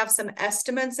should have some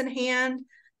estimates in hand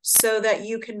so that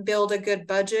you can build a good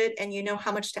budget and you know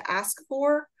how much to ask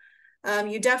for.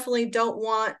 You definitely don't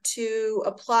want to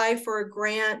apply for a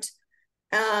grant.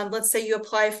 Let's say you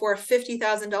apply for a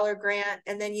 $50,000 grant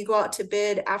and then you go out to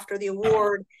bid after the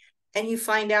award and you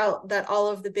find out that all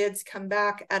of the bids come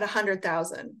back at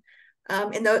 100,000.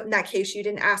 In that case, you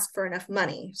didn't ask for enough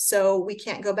money. So we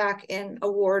can't go back and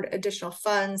award additional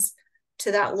funds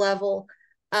to that level.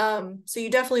 So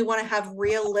you definitely want to have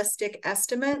realistic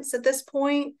estimates at this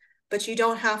point, but you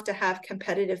don't have to have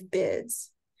competitive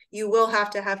bids. You will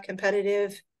have to have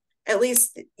competitive, at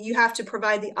least you have to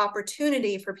provide the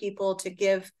opportunity for people to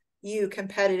give you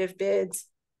competitive bids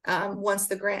once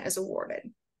the grant is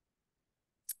awarded.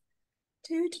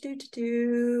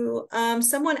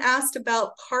 Someone asked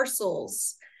about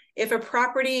parcels. If a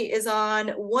property is on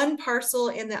one parcel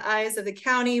in the eyes of the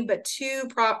county, but two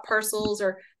parcels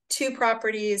or two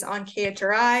properties on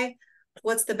KHRI,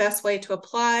 what's the best way to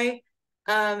apply?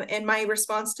 And my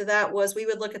response to that was we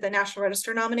would look at the National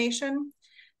Register nomination.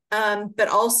 But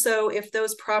also if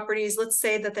those properties, let's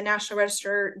say that the National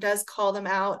Register does call them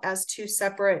out as two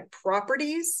separate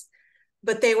properties,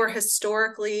 but they were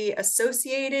historically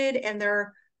associated and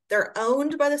they're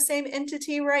owned by the same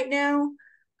entity right now.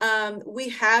 We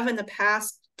have in the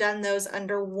past done those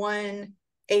under one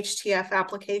HTF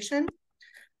application.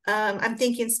 I'm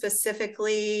thinking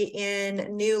specifically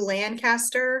in New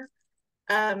Lancaster.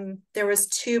 There was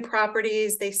two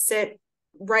properties. They sit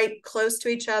right close to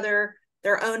each other.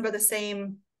 They're owned by the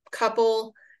same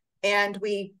couple, and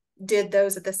we did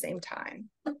those at the same time.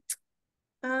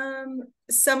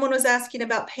 Someone was asking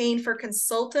about paying for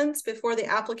consultants before the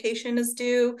application is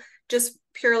due, just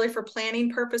purely for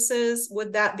planning purposes.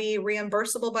 Would that be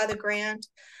reimbursable by the grant?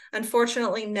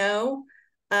 Unfortunately, no.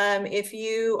 If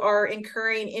you are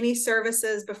incurring any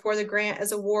services before the grant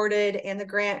is awarded and the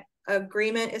grant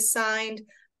agreement is signed,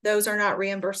 those are not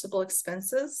reimbursable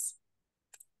expenses.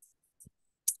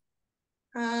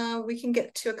 We can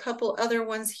get to a couple other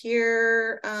ones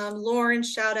here. Lauren,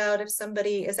 shout out if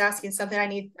somebody is asking something I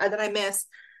need that I missed.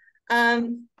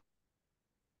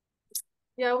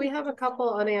 Yeah, we have a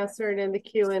couple unanswered in the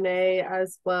Q&A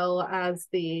as well as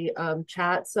the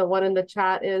chat. So one in the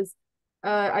chat is,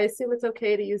 I assume it's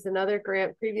okay to use another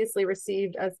grant previously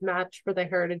received as match for the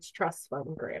Heritage Trust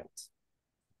Fund grant.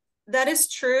 That is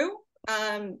true.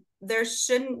 There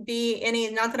shouldn't be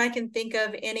any, not that I can think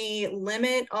of any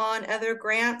limit on other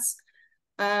grants,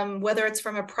 whether it's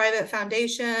from a private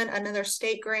foundation, another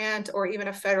state grant, or even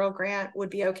a federal grant would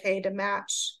be okay to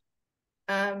match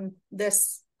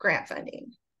this grant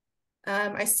funding.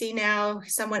 I see now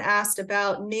someone asked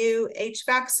about new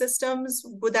HVAC systems.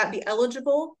 Would that be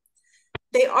eligible?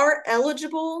 They are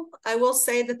eligible. I will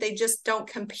say that they just don't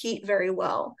compete very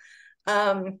well.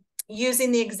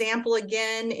 Using the example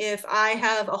again, if I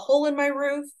have a hole in my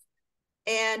roof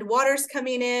and water's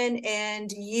coming in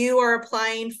and you are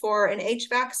applying for an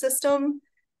HVAC system,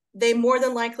 they more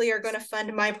than likely are going to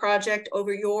fund my project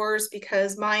over yours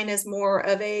because mine is more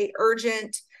of a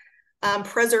urgent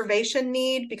preservation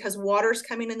need because water's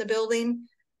coming in the building.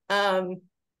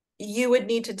 You would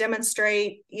need to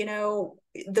demonstrate, you know,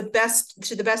 to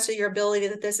the best of your ability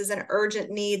that this is an urgent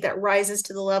need that rises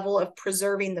to the level of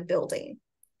preserving the building.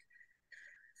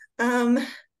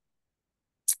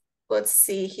 Let's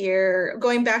see here.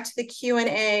 Going back to the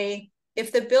Q&A,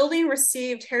 if the building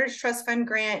received Heritage Trust Fund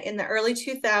grant in the early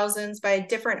 2000s by a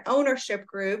different ownership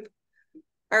group,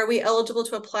 are we eligible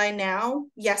to apply now?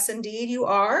 Yes, indeed, you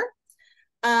are.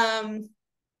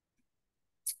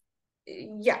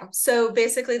 Yeah, so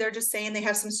basically they're just saying they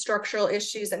have some structural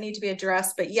issues that need to be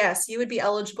addressed, but yes, you would be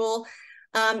eligible.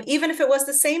 Even if it was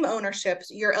the same ownership,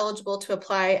 you're eligible to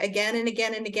apply again and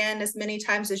again and again as many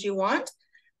times as you want.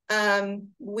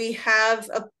 We have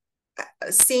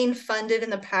seen funded in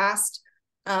the past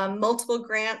multiple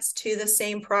grants to the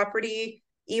same property,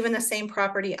 even the same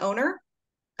property owner.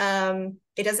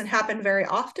 It doesn't happen very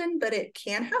often, but it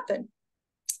can happen.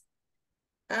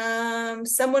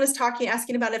 Someone is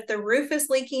asking about if the roof is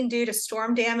leaking due to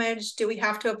storm damage, do we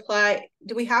have to apply?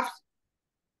 Do we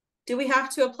have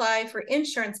to apply for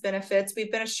insurance benefits?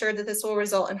 We've been assured that this will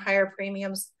result in higher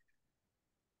premiums.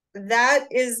 That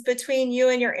is between you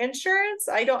and your insurance.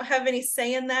 I don't have any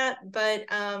say in that, but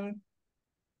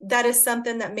that is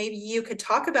something that maybe you could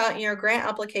talk about in your grant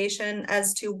application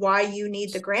as to why you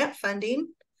need the grant funding.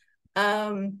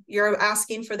 You're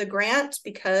asking for the grant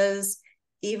because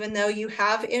even though you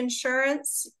have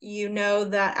insurance, you know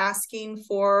that asking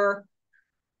for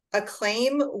a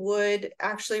claim would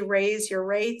actually raise your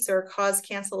rates or cause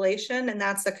cancellation, and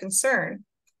that's a concern.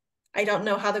 I don't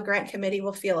know how the grant committee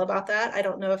will feel about that. I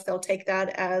don't know if they'll take that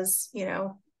as, you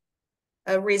know,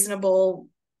 a reasonable,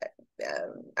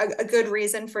 a good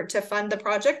reason to fund the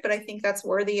project, but I think that's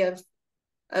worthy of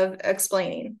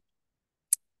explaining.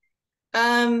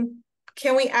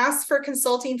 Can we ask for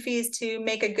consulting fees to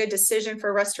make a good decision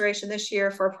for restoration this year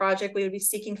for a project we would be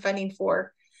seeking funding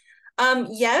for?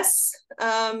 Yes,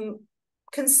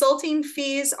 consulting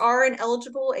fees are an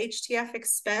eligible HTF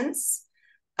expense.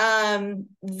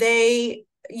 They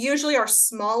usually are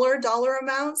smaller dollar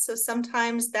amounts, so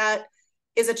sometimes that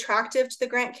is attractive to the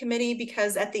grant committee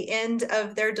because at the end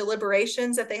of their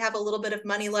deliberations, if they have a little bit of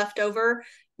money left over,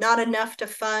 not enough to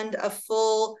fund a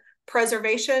full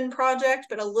preservation project,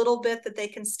 but a little bit that they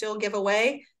can still give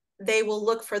away, they will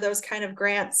look for those kind of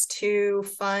grants to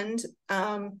fund.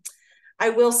 I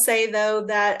will say though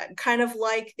that kind of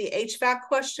like the HVAC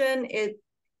question,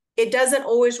 it doesn't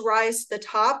always rise to the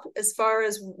top as far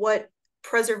as what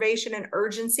preservation and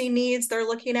urgency needs they're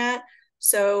looking at.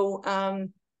 So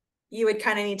you would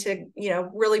kind of need to, you know,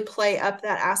 really play up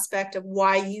that aspect of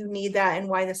why you need that and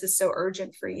why this is so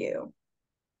urgent for you.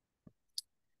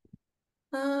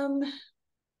 Oh,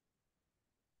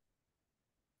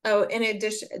 in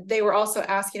addition, they were also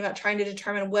asking about trying to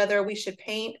determine whether we should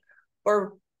paint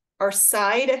or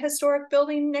side a historic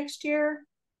building next year.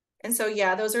 And so,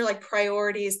 yeah, those are like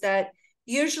priorities that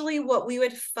usually what we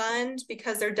would fund,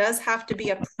 because there does have to be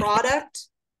a product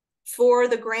for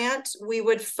the grant, we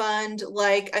would fund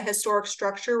like a historic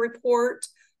structure report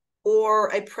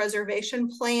or a preservation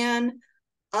plan,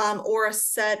 or a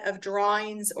set of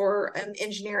drawings or an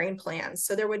engineering plan.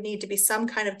 So there would need to be some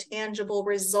kind of tangible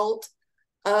result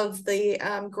of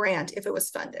the grant if it was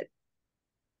funded.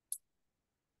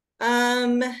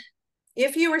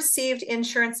 If you received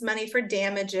insurance money for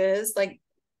damages, like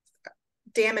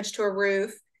damage to a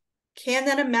roof, can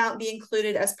that amount be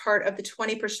included as part of the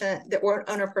 20% that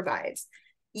owner provides?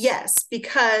 Yes,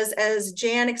 because as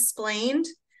Jan explained,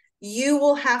 you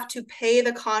will have to pay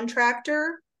the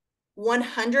contractor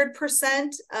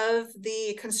 100% of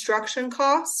the construction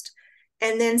cost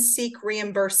and then seek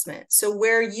reimbursement. So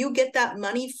where you get that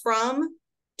money from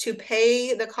to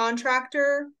pay the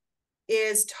contractor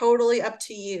is totally up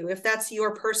to you. If that's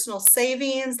your personal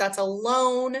savings, that's a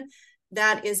loan,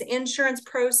 that is insurance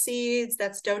proceeds,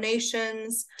 that's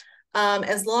donations.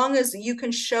 As long as you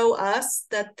can show us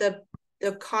that the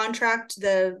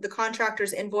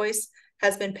contractor's invoice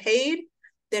has been paid,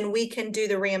 then we can do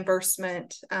the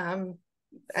reimbursement to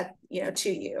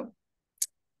you.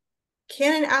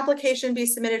 Can an application be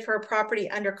submitted for a property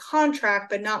under contract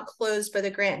but not closed by the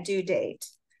grant due date?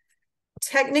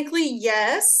 Technically,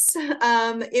 yes.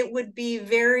 It would be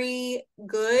very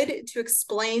good to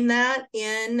explain that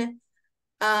in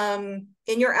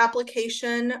your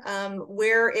application,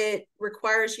 where it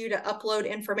requires you to upload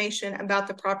information about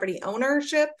the property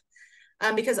ownership,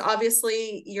 because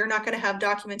obviously you're not going to have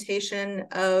documentation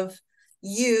of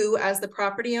you as the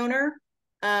property owner,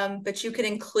 but you can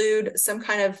include some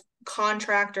kind of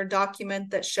contract or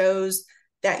document that shows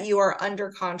that you are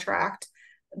under contract.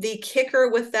 The kicker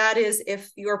with that is if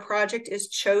your project is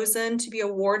chosen to be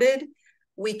awarded,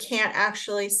 we can't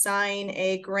actually sign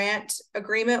a grant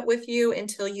agreement with you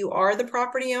until you are the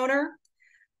property owner.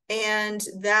 And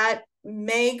that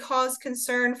may cause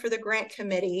concern for the grant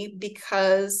committee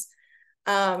because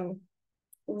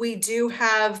we do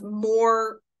have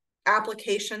more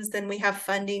applications than we have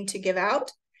funding to give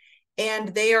out.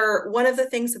 And they are, one of the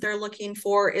things that they're looking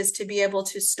for is to be able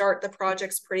to start the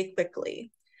projects pretty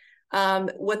quickly.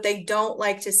 What they don't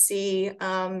like to see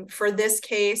for this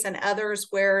case and others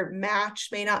where match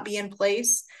may not be in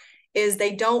place is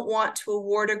they don't want to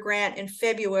award a grant in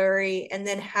February and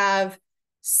then have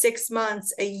 6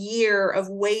 months, a year of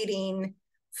waiting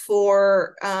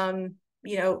for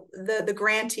the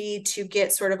grantee to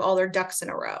get sort of all their ducks in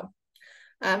a row.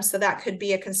 So that could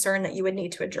be a concern that you would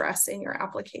need to address in your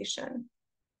application.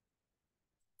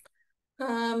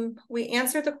 We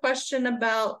answered the question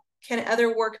about can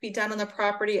other work be done on the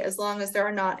property as long as there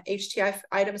are not HTI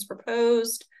items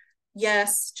proposed?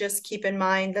 Yes, just keep in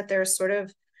mind that there's sort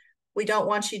of, we don't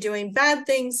want you doing bad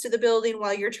things to the building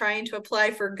while you're trying to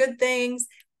apply for good things.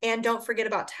 And don't forget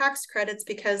about tax credits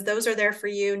because those are there for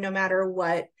you no matter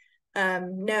what.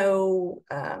 No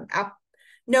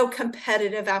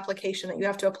competitive application that you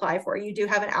have to apply for. You do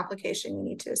have an application you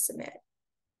need to submit.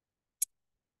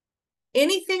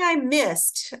 Anything I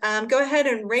missed, go ahead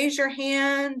and raise your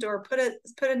hand or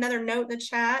put another note in the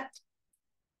chat.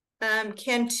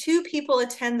 Can 2 people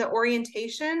attend the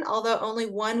orientation, although only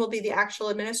one will be the actual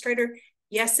administrator?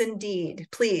 Yes, indeed,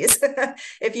 please.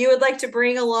 If you would like to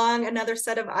bring along another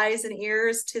set of eyes and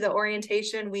ears to the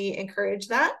orientation, we encourage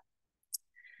that.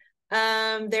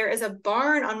 There is a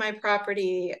barn on my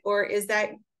property, or is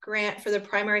that grant for the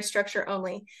primary structure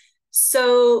only?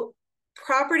 So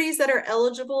properties that are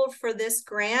eligible for this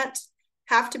grant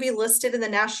have to be listed in the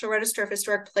National Register of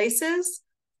Historic Places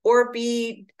or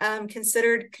be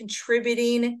considered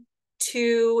contributing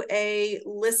to a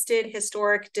listed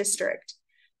historic district.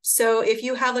 So if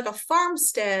you have like a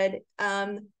farmstead,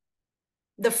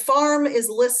 the farm is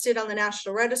listed on the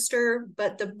National Register,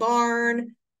 but the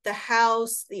barn, the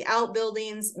house, the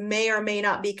outbuildings may or may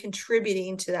not be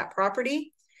contributing to that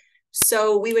property.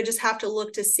 So we would just have to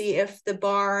look to see if the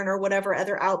barn or whatever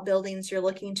other outbuildings you're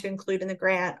looking to include in the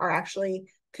grant are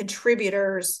actually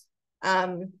contributors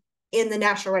in the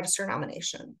National Register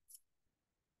nomination.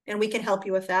 And we can help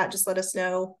you with that. Just let us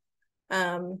know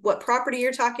what property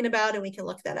you're talking about and we can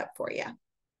look that up for you.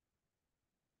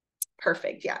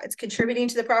 Perfect. Yeah, it's contributing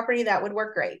to the property. That would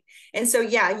work great. And so,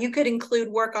 yeah, you could include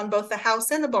work on both the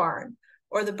house and the barn,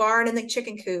 or the barn and the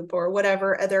chicken coop, or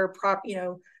whatever other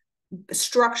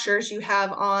structures you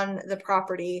have on the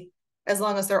property, as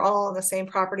long as they're all on the same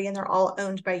property and they're all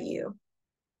owned by you.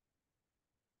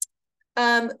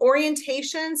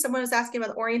 Orientation. Someone was asking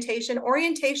about orientation.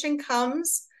 Orientation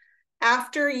comes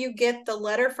after you get the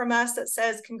letter from us that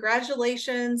says,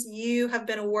 congratulations, you have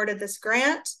been awarded this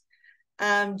grant.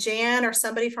 Jan or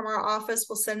somebody from our office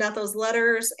will send out those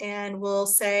letters and we'll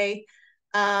say,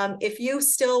 if you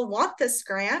still want this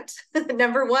grant,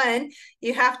 number one,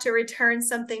 you have to return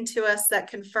something to us that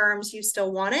confirms you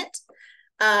still want it.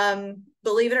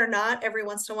 Believe it or not, every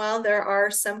once in a while, there are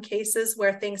some cases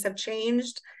where things have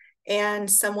changed and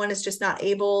someone is just not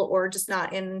able or just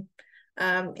not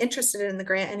interested in the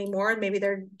grant anymore. And maybe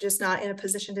they're just not in a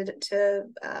position to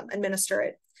administer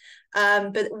it.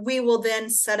 But we will then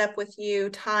set up with you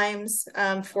times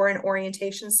for an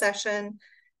orientation session.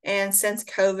 And since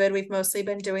COVID, we've mostly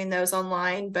been doing those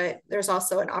online, but there's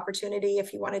also an opportunity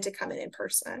if you wanted to come in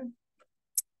person.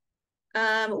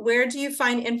 Where do you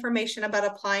find information about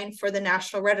applying for the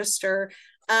National Register?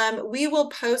 We will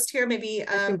post here, maybe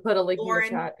I can put a link Lauren,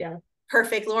 in the chat, yeah.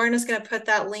 Perfect. Lauren is going to put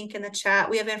that link in the chat.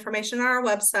 We have information on our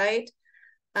website,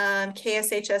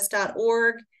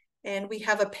 kshs.org, and we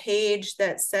have a page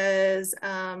that says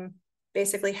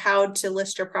basically how to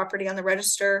list your property on the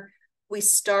register. We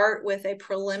start with a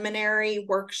preliminary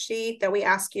worksheet that we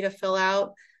ask you to fill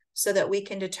out so that we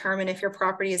can determine if your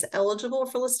property is eligible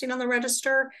for listing on the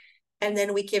register. And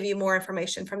then we give you more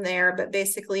information from there. But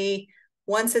basically,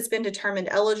 once it's been determined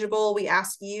eligible, we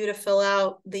ask you to fill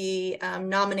out the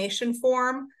nomination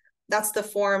form. That's the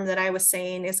form that I was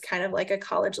saying is kind of like a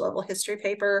college level history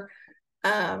paper.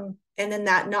 And then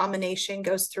that nomination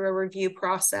goes through a review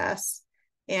process,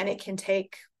 and it can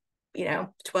take,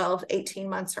 12, 18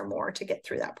 months or more to get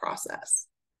through that process.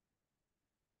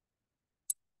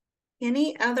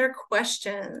 Any other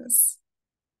questions?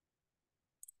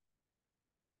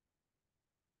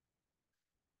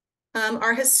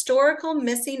 Are historical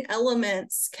missing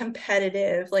elements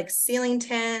competitive, like ceiling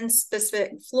tins,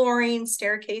 specific flooring,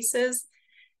 staircases?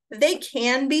 They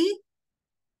can be.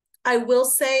 I will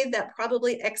say that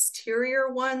probably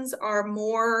exterior ones are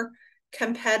more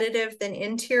competitive than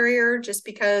interior, just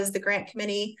because the grant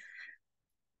committee,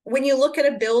 when you look at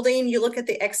a building, you look at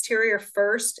the exterior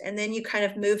first, and then you kind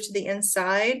of move to the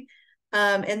inside.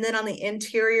 And then on the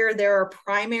interior, there are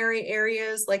primary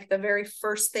areas, like the very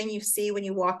first thing you see when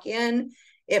you walk in.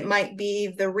 It might be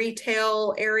the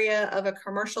retail area of a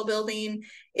commercial building.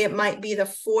 It might be the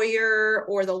foyer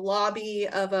or the lobby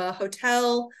of a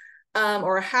hotel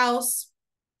or a house.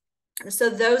 So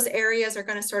those areas are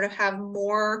going to sort of have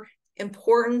more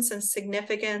importance and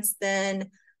significance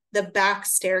than the back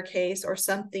staircase or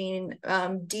something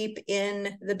deep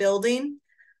in the building.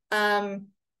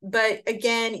 But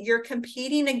again, you're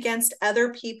competing against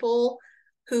other people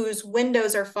whose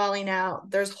windows are falling out.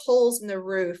 There's holes in the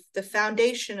roof. The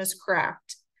foundation is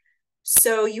cracked.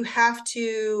 So you have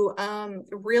to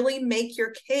really make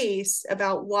your case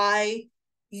about why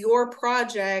your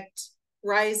project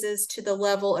rises to the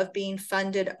level of being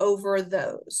funded over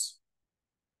those.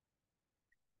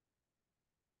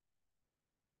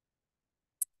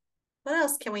 What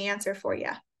else can we answer for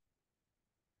you?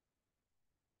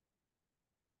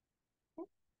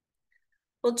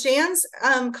 Well, Jan's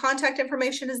contact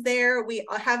information is there. We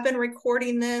have been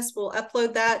recording this. We'll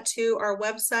upload that to our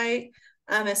website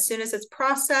as soon as it's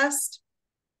processed.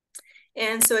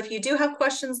 And so if you do have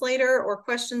questions later or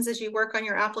questions as you work on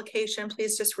your application,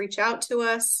 please just reach out to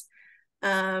us.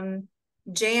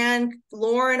 Jan,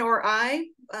 Lauren, or I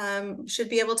should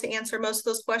be able to answer most of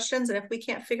those questions. And if we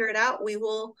can't figure it out, we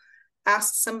will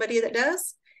ask somebody that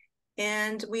does.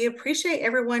 And we appreciate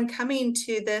everyone coming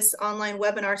to this online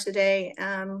webinar today.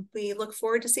 We look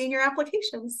forward to seeing your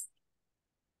applications.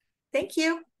 Thank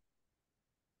you.